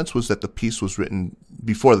 but my sense was that the piece was written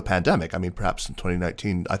before the pandemic. I mean, perhaps in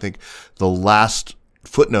 2019. I think the last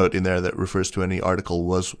footnote in there that refers to any article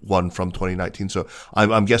was one from 2019. So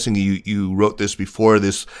I'm guessing you wrote this before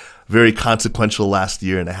this very consequential last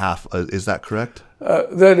year and a half. Is that correct?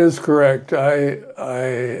 That is correct. I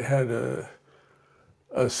had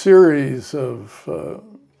a series of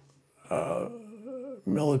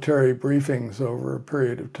military briefings over a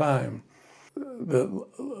period of time that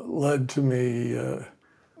led to me,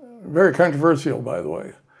 very controversial, by the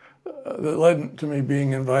way, that led to me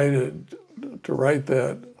being invited to write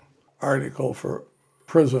that article for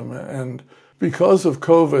PRISM. And because of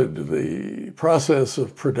COVID, the process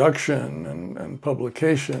of production and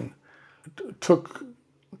publication took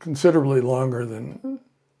considerably longer than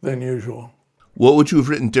usual. What would you have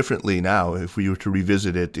written differently now if we were to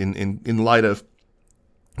revisit it in light of,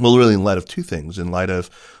 well, really in light of two things, in light of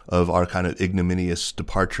our kind of ignominious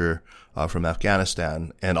departure from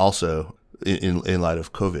Afghanistan, and also in light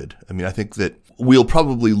of COVID? I mean, I think that we'll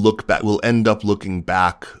probably we'll end up looking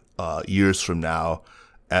back years from now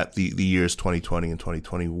at the years 2020 and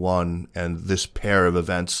 2021 and this pair of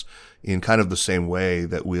events in kind of the same way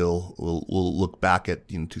that we'll look back at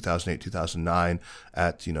 2008, 2009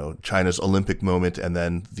 at China's Olympic moment and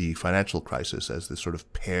then the financial crisis as this sort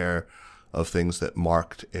of pair of things that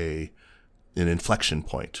marked an inflection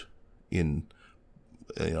point in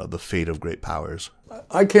the fate of great powers.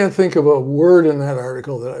 I can't think of a word in that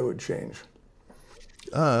article that I would change.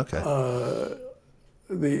 Oh, okay.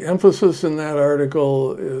 The emphasis in that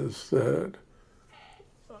article is that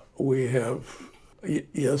we have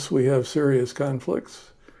serious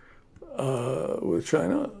conflicts with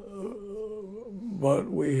China,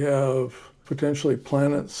 but we have potentially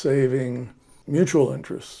planet-saving mutual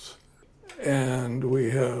interests, and we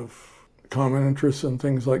have common interests in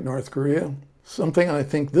things like North Korea. Something I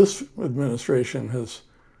think this administration has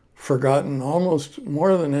forgotten almost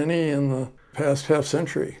more than any in the past half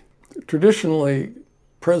century. Traditionally,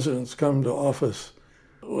 presidents come to office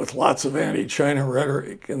with lots of anti-China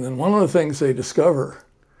rhetoric, and then one of the things they discover,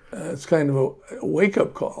 it's kind of a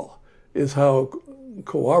wake-up call, is how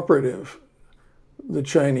cooperative the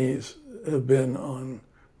Chinese have been on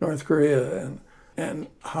North Korea and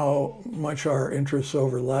how much our interests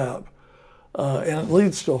overlap. And it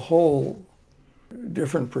leads to a whole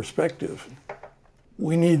different perspective.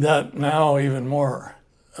 We need that now even more.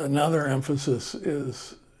 Another emphasis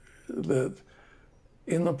is that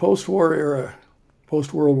in the post-war era,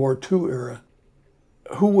 post-World War II era,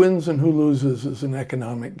 who wins and who loses is an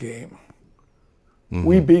economic game. Mm-hmm.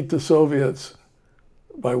 We beat the Soviets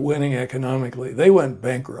by winning economically. They went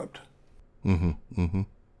bankrupt. Mm-hmm. Mm-hmm.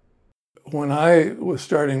 When I was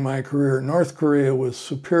starting my career, North Korea was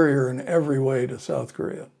superior in every way to South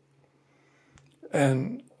Korea.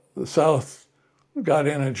 And the South got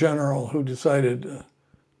in a general who decided to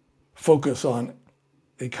focus on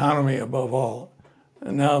economy above all.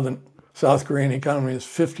 And now the South Korean economy is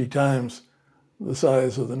 50 times the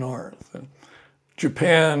size of the North. And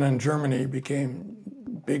Japan and Germany became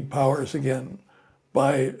big powers again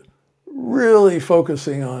by really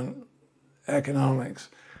focusing on economics.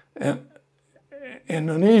 And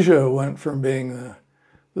Indonesia went from being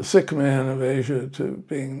the sick man of Asia to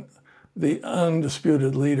being the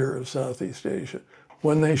undisputed leader of Southeast Asia.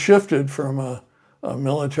 When they shifted from a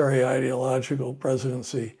military ideological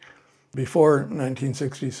presidency before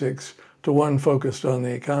 1966 to one focused on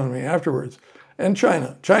the economy afterwards. And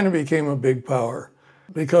China became a big power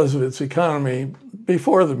because of its economy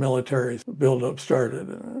before the military buildup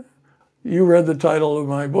started. You read the title of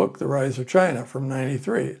my book, The Rise of China, from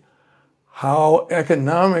 '93. How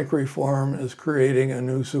economic reform is creating a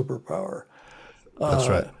new superpower. That's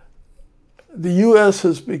right. The U.S.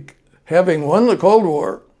 having won the Cold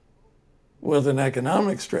War with an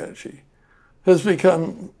economic strategy, has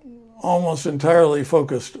become almost entirely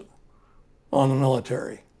focused on the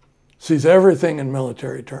military, sees everything in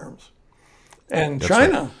military terms. And That's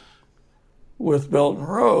China, right. with Belt and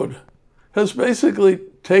Road, has basically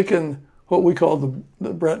taken what we call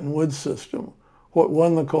the Bretton Woods system, what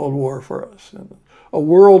won the Cold War for us. A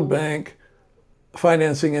World Bank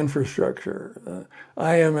financing infrastructure,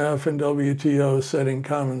 IMF and WTO setting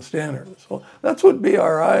common standards. Well, that's what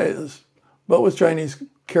BRI is, but with Chinese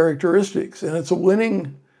characteristics, and it's a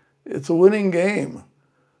winning game.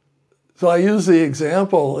 So I use the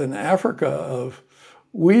example in Africa of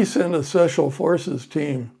we send a special forces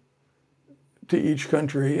team to each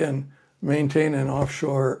country and maintain an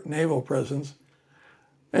offshore naval presence.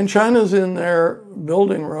 And China's in there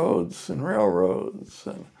building roads and railroads.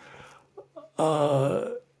 And,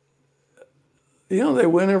 they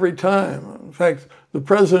win every time. In fact, the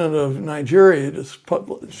president of Nigeria just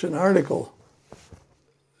published an article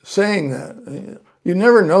saying that. You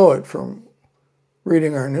never know it from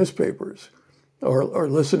reading our newspapers or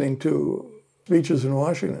listening to speeches in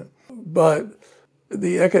Washington. But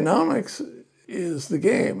the economics is the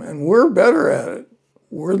game, and we're better at it.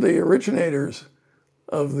 We're the originators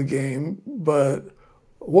of the game, but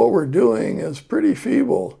what we're doing is pretty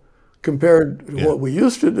feeble compared to what we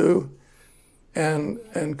used to do and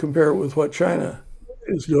compare it with what China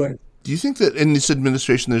is doing. Do you think that in this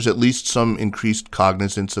administration there's at least some increased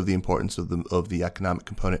cognizance of the importance of the economic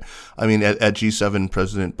component? I mean, at G7,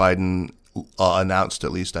 President Biden announced,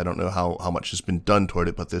 at least, I don't know how much has been done toward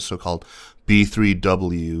it, but this so-called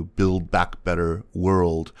B3W, Build Back Better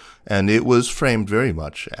World. And it was framed very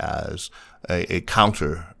much as a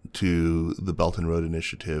counter to the Belt and Road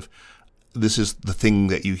Initiative. This is the thing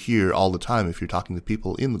that you hear all the time if you're talking to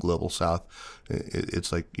people in the Global South.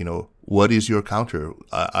 It's like, what is your counter?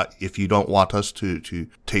 If you don't want us to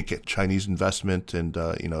take Chinese investment and,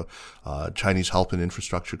 Chinese help in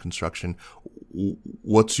infrastructure construction,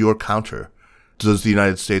 what's your counter? Does the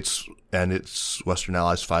United States and its Western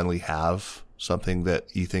allies finally have something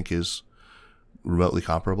that you think is remotely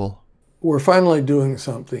comparable? We're finally doing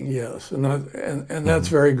something, yes, and that's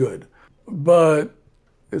very good. But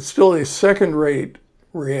it's still a second-rate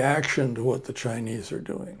reaction to what the Chinese are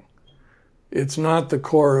doing. It's not the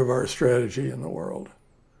core of our strategy in the world.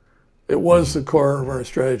 It was the core of our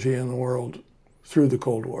strategy in the world through the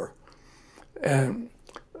Cold War. And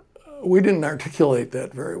we didn't articulate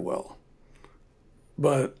that very well.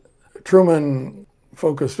 But Truman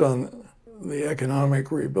focused on the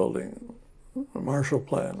economic rebuilding, the Marshall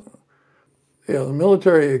Plan. The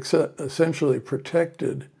military essentially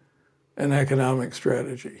protected an economic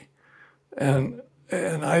strategy. And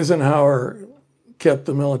Eisenhower kept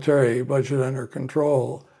the military budget under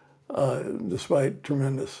control despite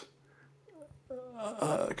tremendous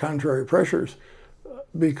contrary pressures,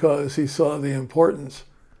 because he saw the importance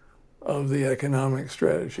of the economic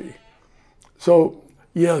strategy. So,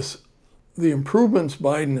 yes, the improvements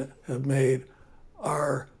Biden have made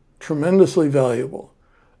are tremendously valuable.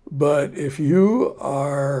 But if you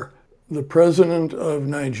are the president of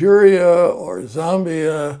Nigeria or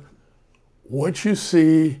Zambia, what you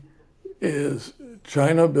see is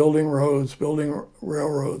China building roads, building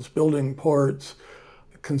railroads, building ports,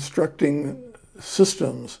 constructing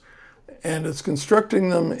systems, and it's constructing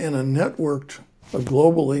them in a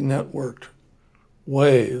globally networked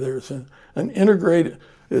way. There's an integrated,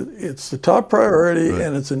 it's the top priority, right,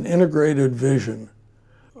 and it's an integrated vision.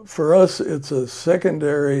 For us, it's a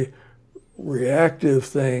secondary reactive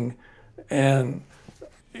thing, and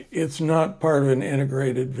it's not part of an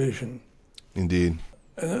integrated vision. Indeed.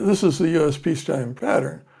 And this is the U.S. peacetime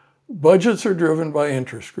pattern. Budgets are driven by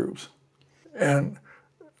interest groups. And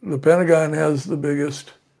the Pentagon has the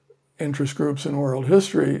biggest interest groups in world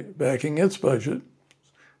history backing its budget.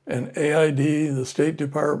 And AID, the State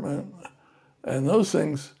Department, and those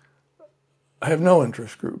things have no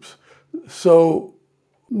interest groups. So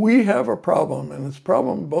we have a problem, and it's a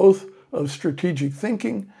problem both of strategic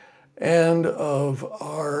thinking and of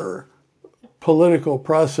our political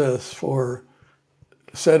process for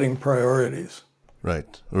setting priorities.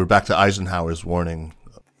 Right. We're back to Eisenhower's warning.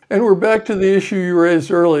 And we're back to the issue you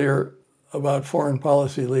raised earlier about foreign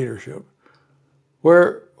policy leadership.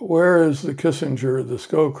 Where is the Kissinger, the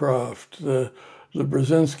Scowcroft, the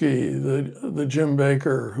Brzezinski, the Jim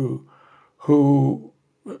Baker, who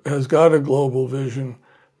has got a global vision,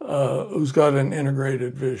 who's got an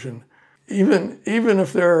integrated vision? Even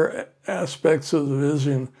if there are aspects of the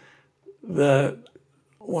vision that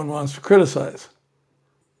one wants to criticize,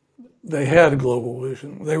 they had a global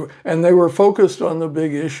vision. They were focused on the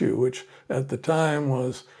big issue, which at the time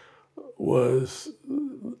was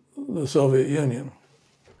the Soviet Union.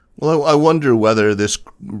 Well, I wonder whether this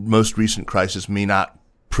most recent crisis may not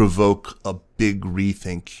provoke a big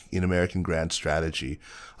rethink in American grand strategy.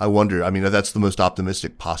 I wonder, that's the most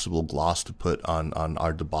optimistic possible gloss to put on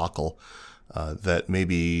our debacle, that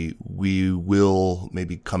maybe we will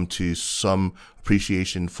come to some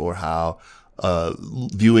appreciation for how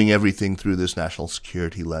viewing everything through this national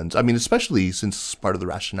security lens. especially since part of the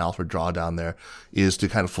rationale for drawdown there is to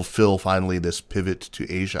kind of fulfill finally this pivot to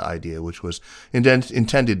Asia idea, which was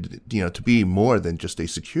intended, to be more than just a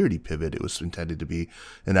security pivot. It was intended to be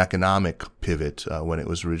an economic pivot when it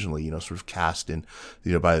was originally, sort of cast in,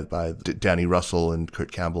 by Danny Russell and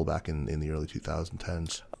Kurt Campbell back in the early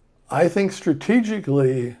 2010s. I think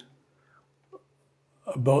strategically,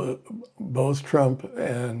 both Trump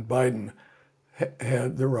and Biden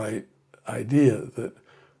had the right idea that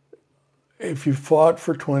if you fought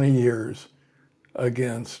for 20 years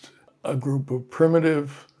against a group of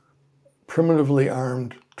primitively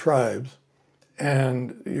armed tribes,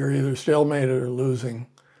 and you're either stalemated or losing,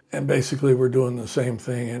 and basically we're doing the same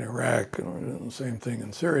thing in Iraq and we're doing the same thing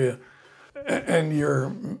in Syria, and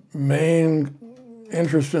your main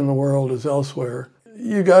interest in the world is elsewhere,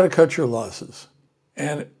 you got to cut your losses.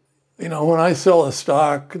 And when I sell a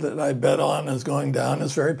stock that I bet on is going down,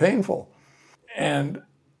 it's very painful. And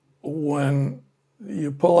when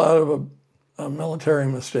you pull out of a military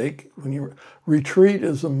mistake, when you retreat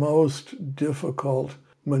is the most difficult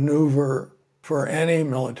maneuver for any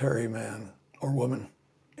military man or woman.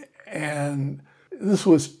 And this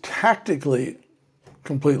was tactically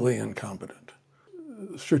completely incompetent.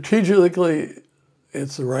 Strategically,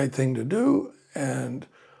 it's the right thing to do, and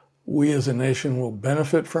we as a nation will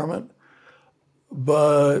benefit from it.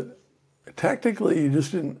 But tactically, you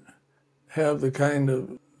just didn't have the kind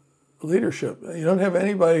of leadership. You don't have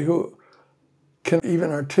anybody who can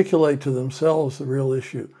even articulate to themselves the real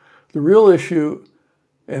issue. The real issue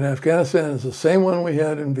in Afghanistan is the same one we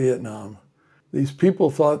had in Vietnam. These people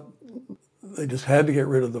thought they just had to get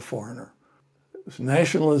rid of the foreigner. It was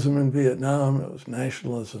nationalism in Vietnam. It was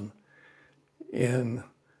nationalism in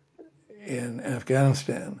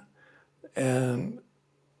Afghanistan. And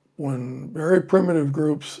when very primitive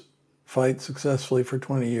groups fight successfully for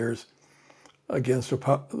 20 years against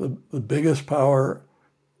the biggest power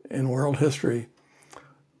in world history,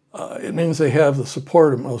 it means they have the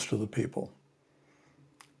support of most of the people.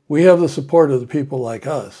 We have the support of the people like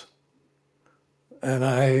us. And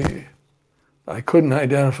I couldn't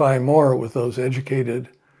identify more with those educated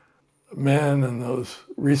men and those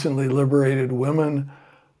recently liberated women.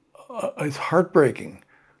 It's heartbreaking.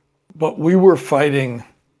 But we were fighting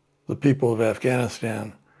the people of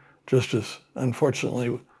Afghanistan just as,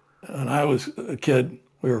 unfortunately, When I was a kid,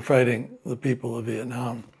 we were fighting the people of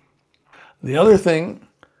Vietnam. The other thing,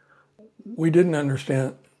 we didn't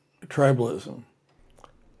understand tribalism.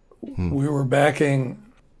 We were backing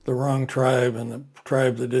the wrong tribe and the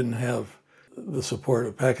tribe that didn't have the support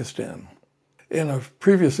of Pakistan. In a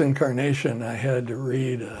previous incarnation, I had to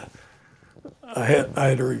read, I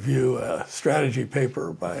had to review a strategy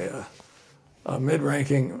paper by a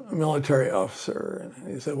mid-ranking military officer.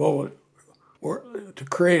 And he said, well, to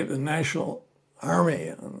create a national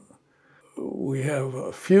army, we have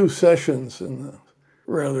a few sessions in the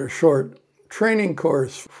rather short training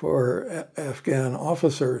course for Afghan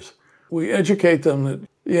officers. We educate them that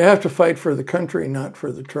you have to fight for the country, not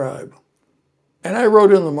for the tribe. And I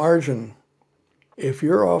wrote in the margin, if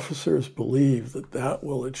your officers believe that that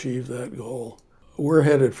will achieve that goal, we're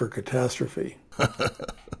headed for catastrophe.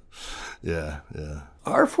 Yeah.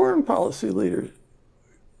 Our foreign policy leaders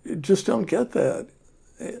just don't get that.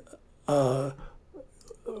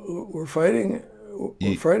 We're fighting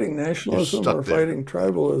nationalism, we're fighting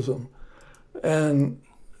tribalism. And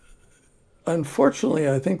unfortunately,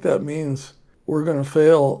 I think that means we're going to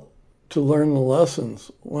fail to learn the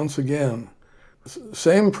lessons once again.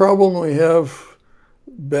 Same problem we have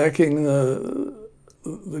backing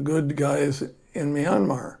the good guys in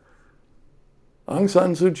Myanmar. Aung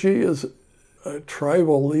San Suu Kyi is a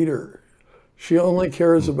tribal leader. She only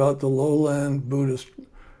cares about the lowland Buddhist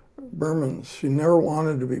Burmans. She never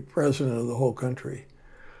wanted to be president of the whole country.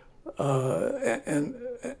 And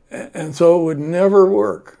so it would never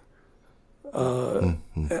work. And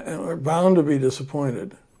we're bound to be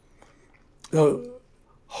disappointed. So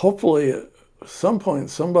hopefully at some point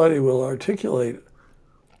somebody will articulate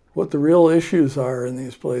what the real issues are in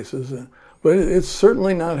these places. But it's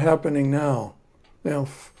certainly not happening now.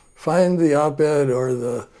 Find the op-ed or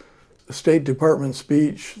the State Department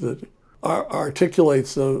speech that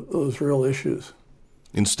articulates those real issues.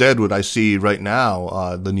 Instead, what I see right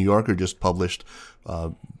now, the New Yorker just published,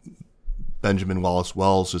 Benjamin Wallace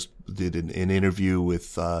Wells just did an interview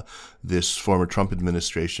with this former Trump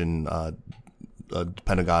administration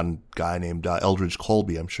Pentagon guy named Eldridge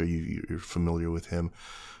Colby. I'm sure you're familiar with him,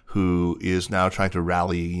 who is now trying to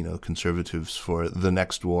rally, conservatives for the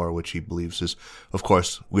next war, which he believes is, of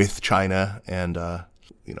course, with China and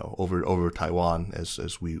over Taiwan,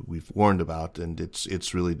 as we've warned about, and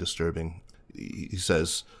it's really disturbing. He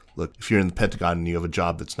says, look, if you're in the Pentagon and you have a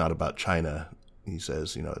job that's not about China, he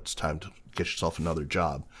says, it's time to get yourself another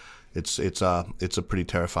job. It's a pretty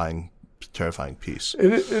terrifying piece.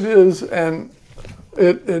 It is, and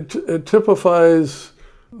it typifies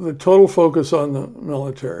the total focus on the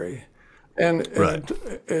military, and right.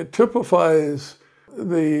 it typifies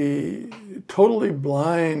the totally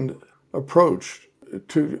blind approach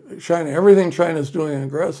to China. Everything China's doing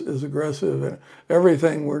is aggressive, and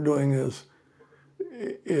everything we're doing is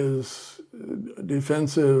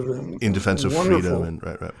defensive and in defense of freedom and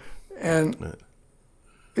right. And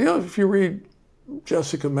if you read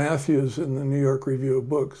Jessica Matthews in the New York Review of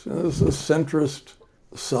Books, this is a centrist,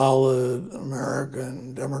 solid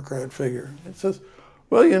American Democrat figure. It says,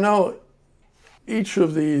 well, each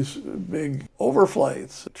of these big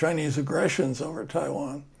overflights, Chinese aggressions over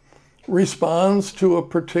Taiwan, responds to a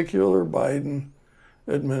particular Biden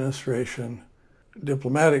administration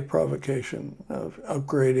diplomatic provocation of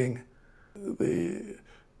upgrading the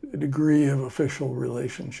degree of official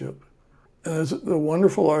relationship. And there's a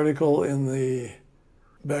wonderful article in the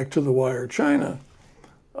Back to the Wire China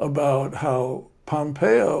about how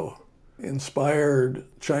Pompeo inspired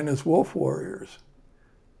China's wolf warriors.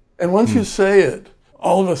 And once you say it,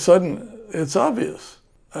 all of a sudden it's obvious.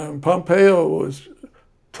 Pompeo was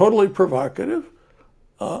totally provocative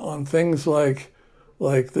on things like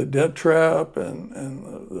the debt trap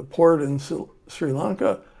and the port in Sri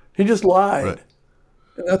Lanka. He just lied. Right.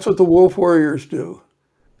 And that's what the wolf warriors do.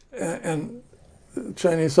 And the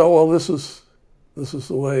Chinese thought, well, this is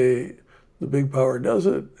the way the big power does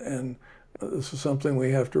it, and this is something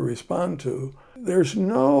we have to respond to. There's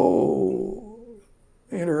no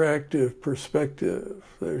interactive perspective.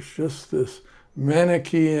 There's just this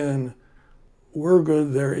Manichaean, we're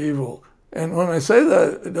good, they're evil. And when I say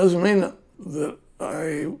that, it doesn't mean that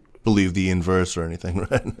I believe the inverse or anything,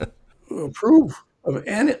 right? approve of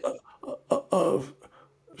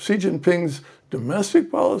Xi Jinping's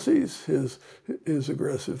domestic policies, his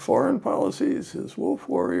aggressive foreign policies, his wolf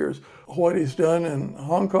warriors, what he's done in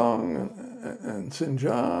Hong Kong and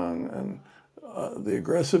Xinjiang, and the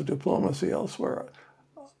aggressive diplomacy elsewhere.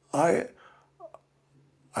 I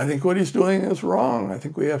think what he's doing is wrong. I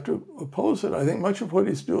think we have to oppose it. I think much of what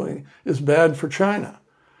he's doing is bad for China.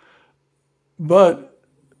 But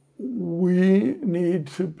we need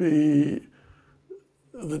to be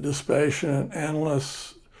the dispassionate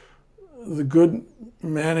analysts, the good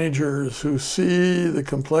managers who see the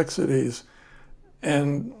complexities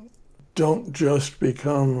and don't just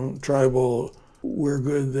become tribal, we're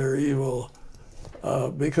good, they're evil,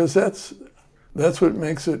 because that's what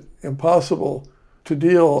makes it impossible to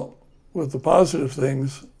deal with the positive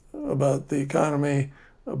things about the economy,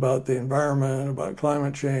 about the environment, about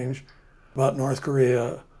climate change, about North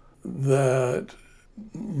Korea, that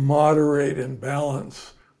moderate and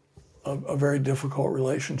balance a very difficult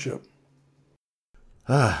relationship.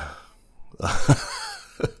 I'm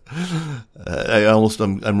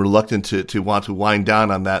reluctant to want to wind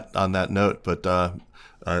down on that note, but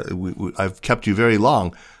I've kept you very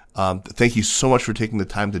long. Thank you so much for taking the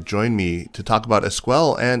time to join me to talk about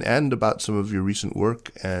Esquel and about some of your recent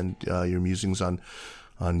work and your musings on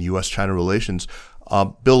U.S.-China relations.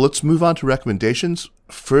 Bill, let's move on to recommendations.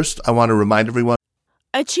 First, I want to remind everyone,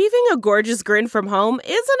 achieving a gorgeous grin from home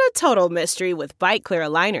isn't a total mystery with Bite Clear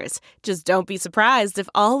aligners. Just don't be surprised if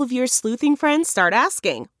all of your sleuthing friends start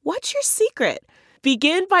asking, "What's your secret?"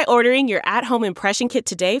 Begin by ordering your at-home impression kit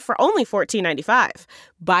today for only $14.95.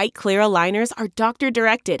 Bite Clear aligners are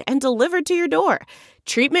doctor-directed and delivered to your door.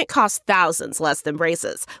 Treatment costs thousands less than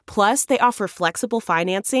braces. Plus, they offer flexible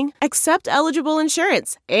financing, accept eligible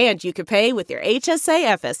insurance, and you can pay with your HSA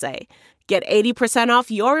FSA. Get 80%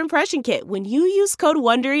 off your impression kit when you use code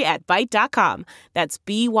WONDERY at Byte.com. That's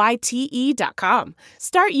BYTE.com.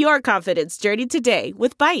 Start your confidence journey today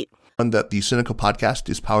with Byte. That the Sinica podcast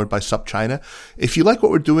is powered by SupChina. If you like what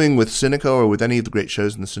we're doing with Sinica or with any of the great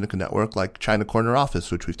shows in the Sinica network, like China Corner Office,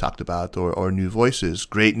 which we've talked about, or New Voices,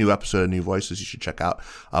 great new episode of New Voices you should check out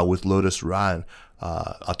with Lotus Ran,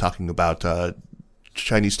 talking about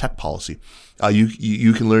Chinese tech policy.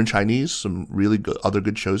 You can learn Chinese, some really good, other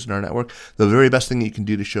good shows in our network. The very best thing you can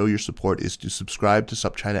do to show your support is to subscribe to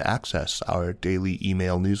SupChina Access, our daily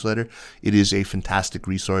email newsletter. It is a fantastic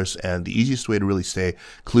resource and the easiest way to really stay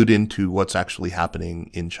clued into what's actually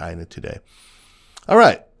happening in China today. All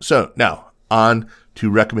right, so now on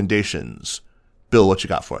to recommendations. Bill, what you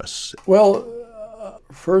got for us? Well,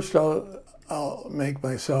 first I'll make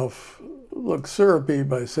myself look syrupy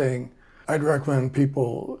by saying I'd recommend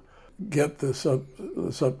people get the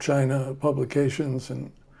SupChina publications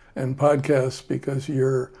and podcasts, because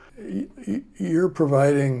you're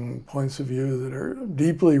providing points of view that are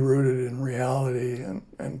deeply rooted in reality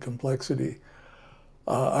and complexity.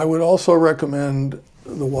 I would also recommend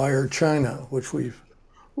The Wire China, which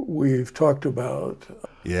we've talked about.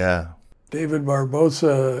 Yeah. David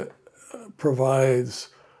Barbosa provides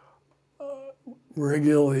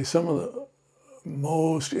regularly some of the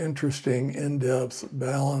most interesting, in-depth,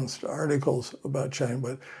 balanced articles about China.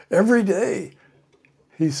 But every day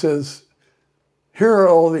he says, here are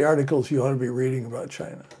all the articles you ought to be reading about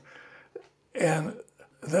China. And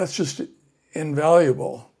that's just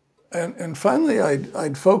invaluable. And finally,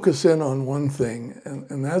 I'd focus in on one thing,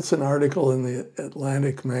 and that's an article in the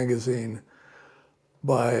Atlantic magazine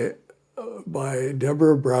by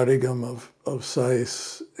Deborah Brautigam of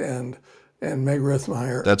SAIS and Meg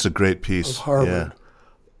Rithmeyer. That's a great piece. Of Harvard.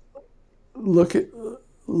 Yeah.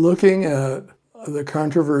 Looking at the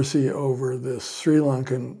controversy over this Sri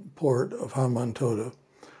Lankan port of Hambantota,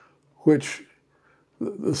 which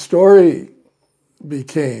the story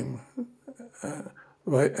became, and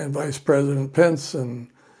Vice President Pence and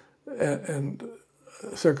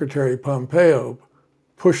Secretary Pompeo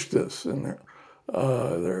pushed this, and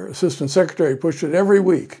their Assistant Secretary pushed it every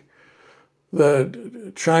week,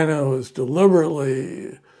 that China was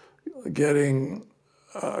deliberately getting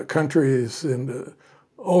countries into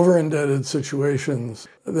over-indebted situations,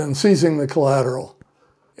 then seizing the collateral.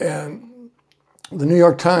 And the New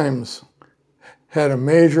York Times had a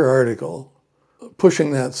major article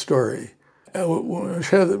pushing that story, which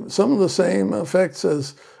had some of the same effects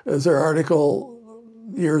as their article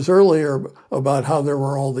years earlier about how there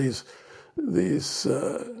were all these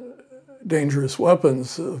dangerous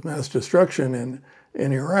weapons of mass destruction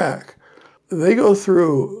in Iraq. They go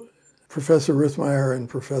through, Professor Rithmeyer and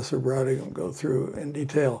Professor Brautigam go through in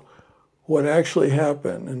detail what actually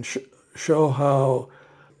happened and show how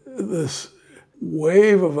this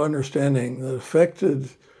wave of understanding that affected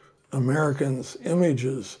Americans'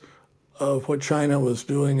 images of what China was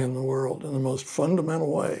doing in the world in the most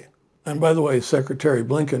fundamental way. And by the way, Secretary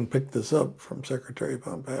Blinken picked this up from Secretary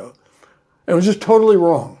Pompeo. It was just totally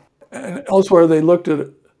wrong. And elsewhere, they looked at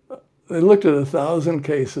 1,000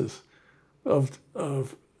 cases of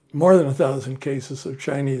more than 1,000 cases of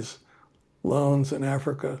Chinese loans in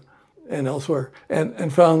Africa and elsewhere,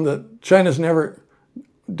 and found that China's never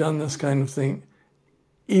done this kind of thing,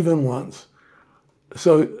 even ones.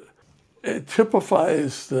 So it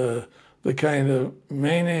typifies the kind of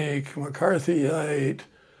manic, McCarthyite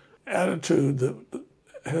attitude that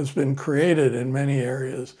has been created in many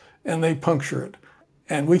areas, and they puncture it.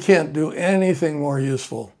 And we can't do anything more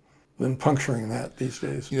useful than puncturing that these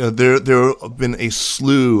days. There have been a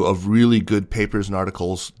slew of really good papers and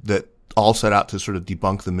articles that all set out to sort of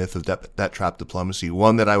debunk the myth of debt trap diplomacy.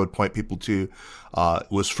 One that I would point people to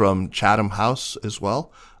was from Chatham House as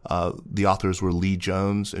well. The authors were Lee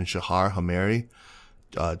Jones and Shahar Hameri.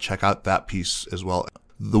 Check out that piece as well.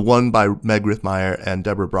 The one by Meg Rithmeyer and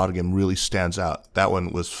Deborah Brodigan really stands out. That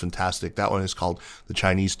one was fantastic. That one is called "The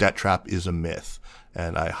Chinese Debt Trap is a Myth,"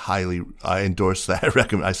 and I endorse that.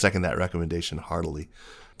 I second that recommendation heartily.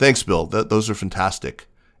 Thanks, Bill. Those are fantastic,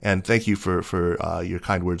 and thank you for your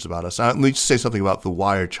kind words about us. Let me just say something about The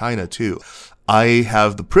Wire China too. I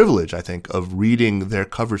have the privilege, I think, of reading their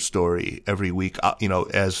cover story every week,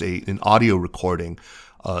 as an audio recording,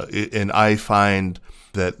 and I find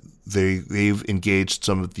that they've engaged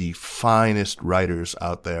some of the finest writers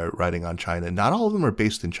out there writing on China. Not all of them are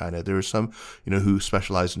based in China. There are some, who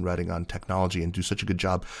specialize in writing on technology and do such a good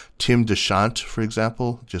job. Tim Deschamps, for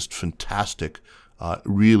example, just fantastic,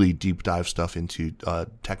 really deep dive stuff into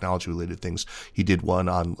technology related things. He did one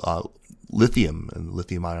on lithium and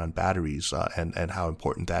lithium ion batteries and how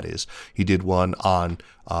important that is. He did one on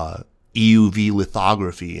EUV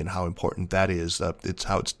lithography and how important that is. It's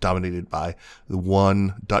how it's dominated by the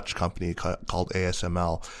one Dutch company called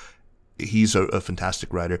ASML. He's a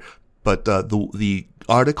fantastic writer. But the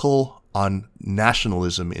article on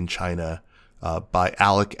nationalism in China by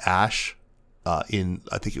Alec Ash I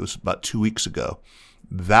think it was about 2 weeks ago,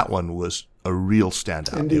 that one was a real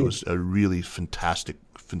standout. Indeed. It was a really fantastic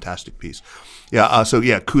piece. Yeah. So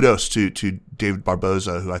kudos to David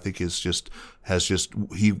Barboza, who I think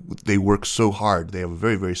they work so hard. They have a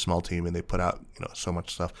very, very small team and they put out, so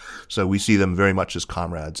much stuff. So we see them very much as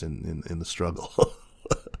comrades in the struggle.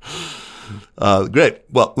 Great.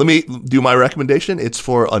 Well, let me do my recommendation. It's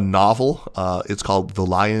for a novel. It's called The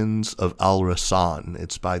Lions of Al Rassan.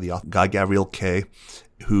 It's by the author Guy Gavriel Kay,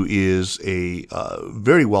 who is a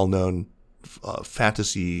very well-known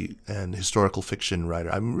fantasy and historical fiction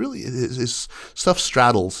writer. His stuff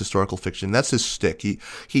straddles historical fiction. That's his stick.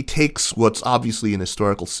 He takes what's obviously an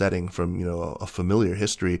historical setting from, a familiar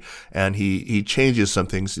history, and he changes some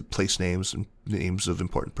things, place names and names of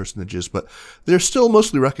important personages, but they're still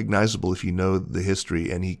mostly recognizable if you know the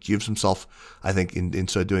history. And he gives himself, I think, in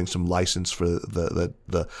so doing, some license for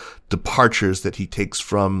the departures that he takes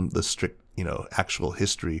from the strict, actual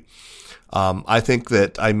history. I think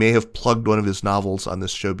that I may have plugged one of his novels on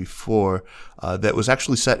this show before that was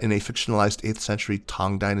actually set in a fictionalized 8th century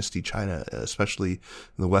Tang Dynasty China, especially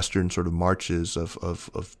in the western sort of marches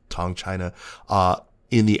of Tang China,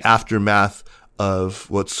 in the aftermath of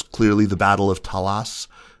what's clearly the Battle of Talas,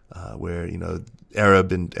 where,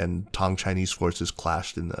 Arab and Tang Chinese forces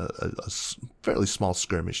clashed in a fairly small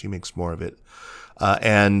skirmish. He makes more of it.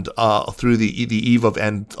 And through the eve of,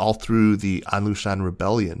 and all through the Anlushan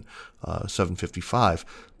Rebellion, 755,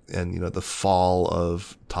 and the fall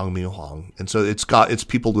of Tang Minhuang. And so it's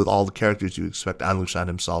peopled with all the characters you expect. Anlushan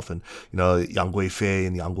himself, and Yang Guifei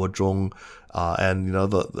and Yang Guozhong, and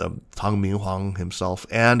the Tang Minhuang himself,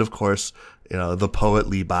 and of course the poet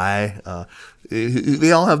Li Bai.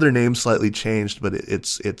 They all have their names slightly changed, but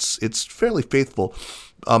it's fairly faithful.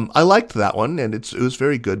 I liked that one, and it was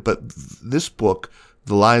very good. But this book,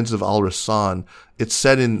 The Lions of Al Rassan, it's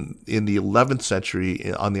set in the 11th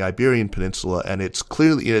century on the Iberian Peninsula, and it's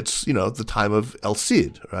clearly the time of El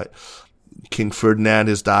Cid, right? King Ferdinand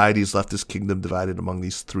has died. He's left his kingdom divided among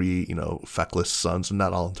these three, feckless sons, and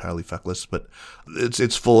not all entirely feckless, but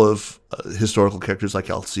it's full of historical characters like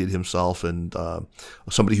El Cid himself, and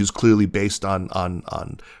somebody who's clearly based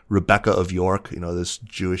on Rebecca of York, this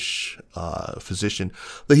Jewish physician.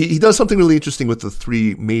 But he does something really interesting with the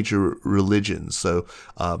three major religions. So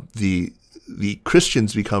the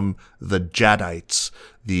Christians become the Jadites,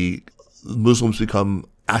 the Muslims become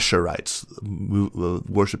Asherites,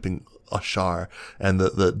 worshiping Ashar, and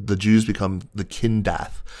the Jews become the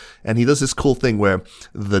Kindath. And he does this cool thing where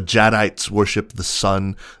the Jadites worship the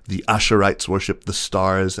sun, the Asherites worship the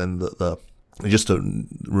stars, and the just to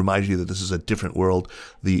remind you that this is a different world,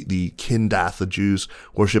 the Kindath, the Jews,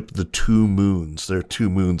 worship the two moons. There are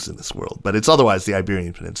two moons in this world, but it's otherwise the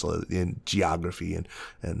Iberian Peninsula in geography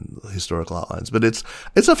and historical outlines. But it's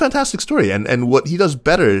a fantastic story, and what he does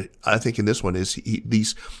better, I think, in this one is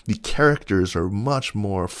the characters are much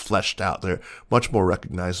more fleshed out. They're much more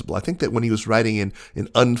recognizable. I think that when he was writing in an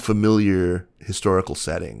unfamiliar historical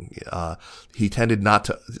setting, he tended not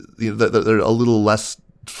to. They're a little less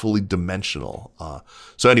fully dimensional.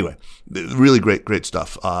 So anyway, really great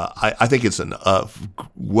stuff. I think it's a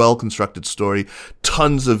well-constructed story,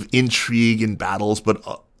 tons of intrigue and battles,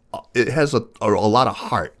 but it has a lot of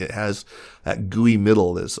heart. It has that gooey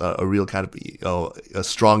middle. There's a real kind of a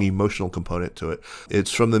strong emotional component to it.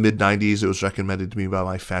 It's from the mid-90s. It was recommended to me by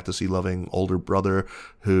my fantasy-loving older brother,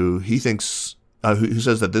 who he thinks who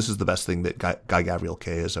says that this is the best thing that Guy Gavriel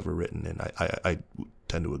Kay has ever written, and I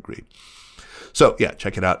tend to agree. So yeah,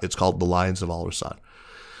 check it out. It's called The Lions of Al-Rasan.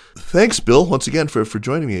 Thanks, Bill, once again for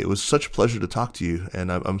joining me. It was such a pleasure to talk to you,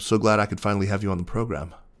 and I'm so glad I could finally have you on the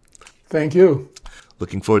program. Thank you.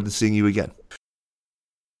 Looking forward to seeing you again.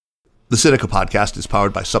 The Sinica podcast is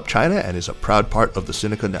powered by SupChina and is a proud part of the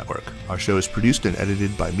Sinica Network. Our show is produced and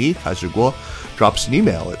edited by me, Kaiser Guo. Drop us an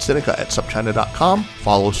email at sinica@supchina.com.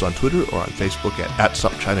 Follow us on Twitter or on Facebook at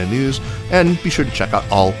SupChina News. And be sure to check out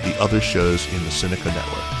all the other shows in the Sinica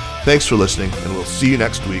Network. Thanks for listening, and we'll see you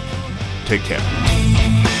next week. Take care.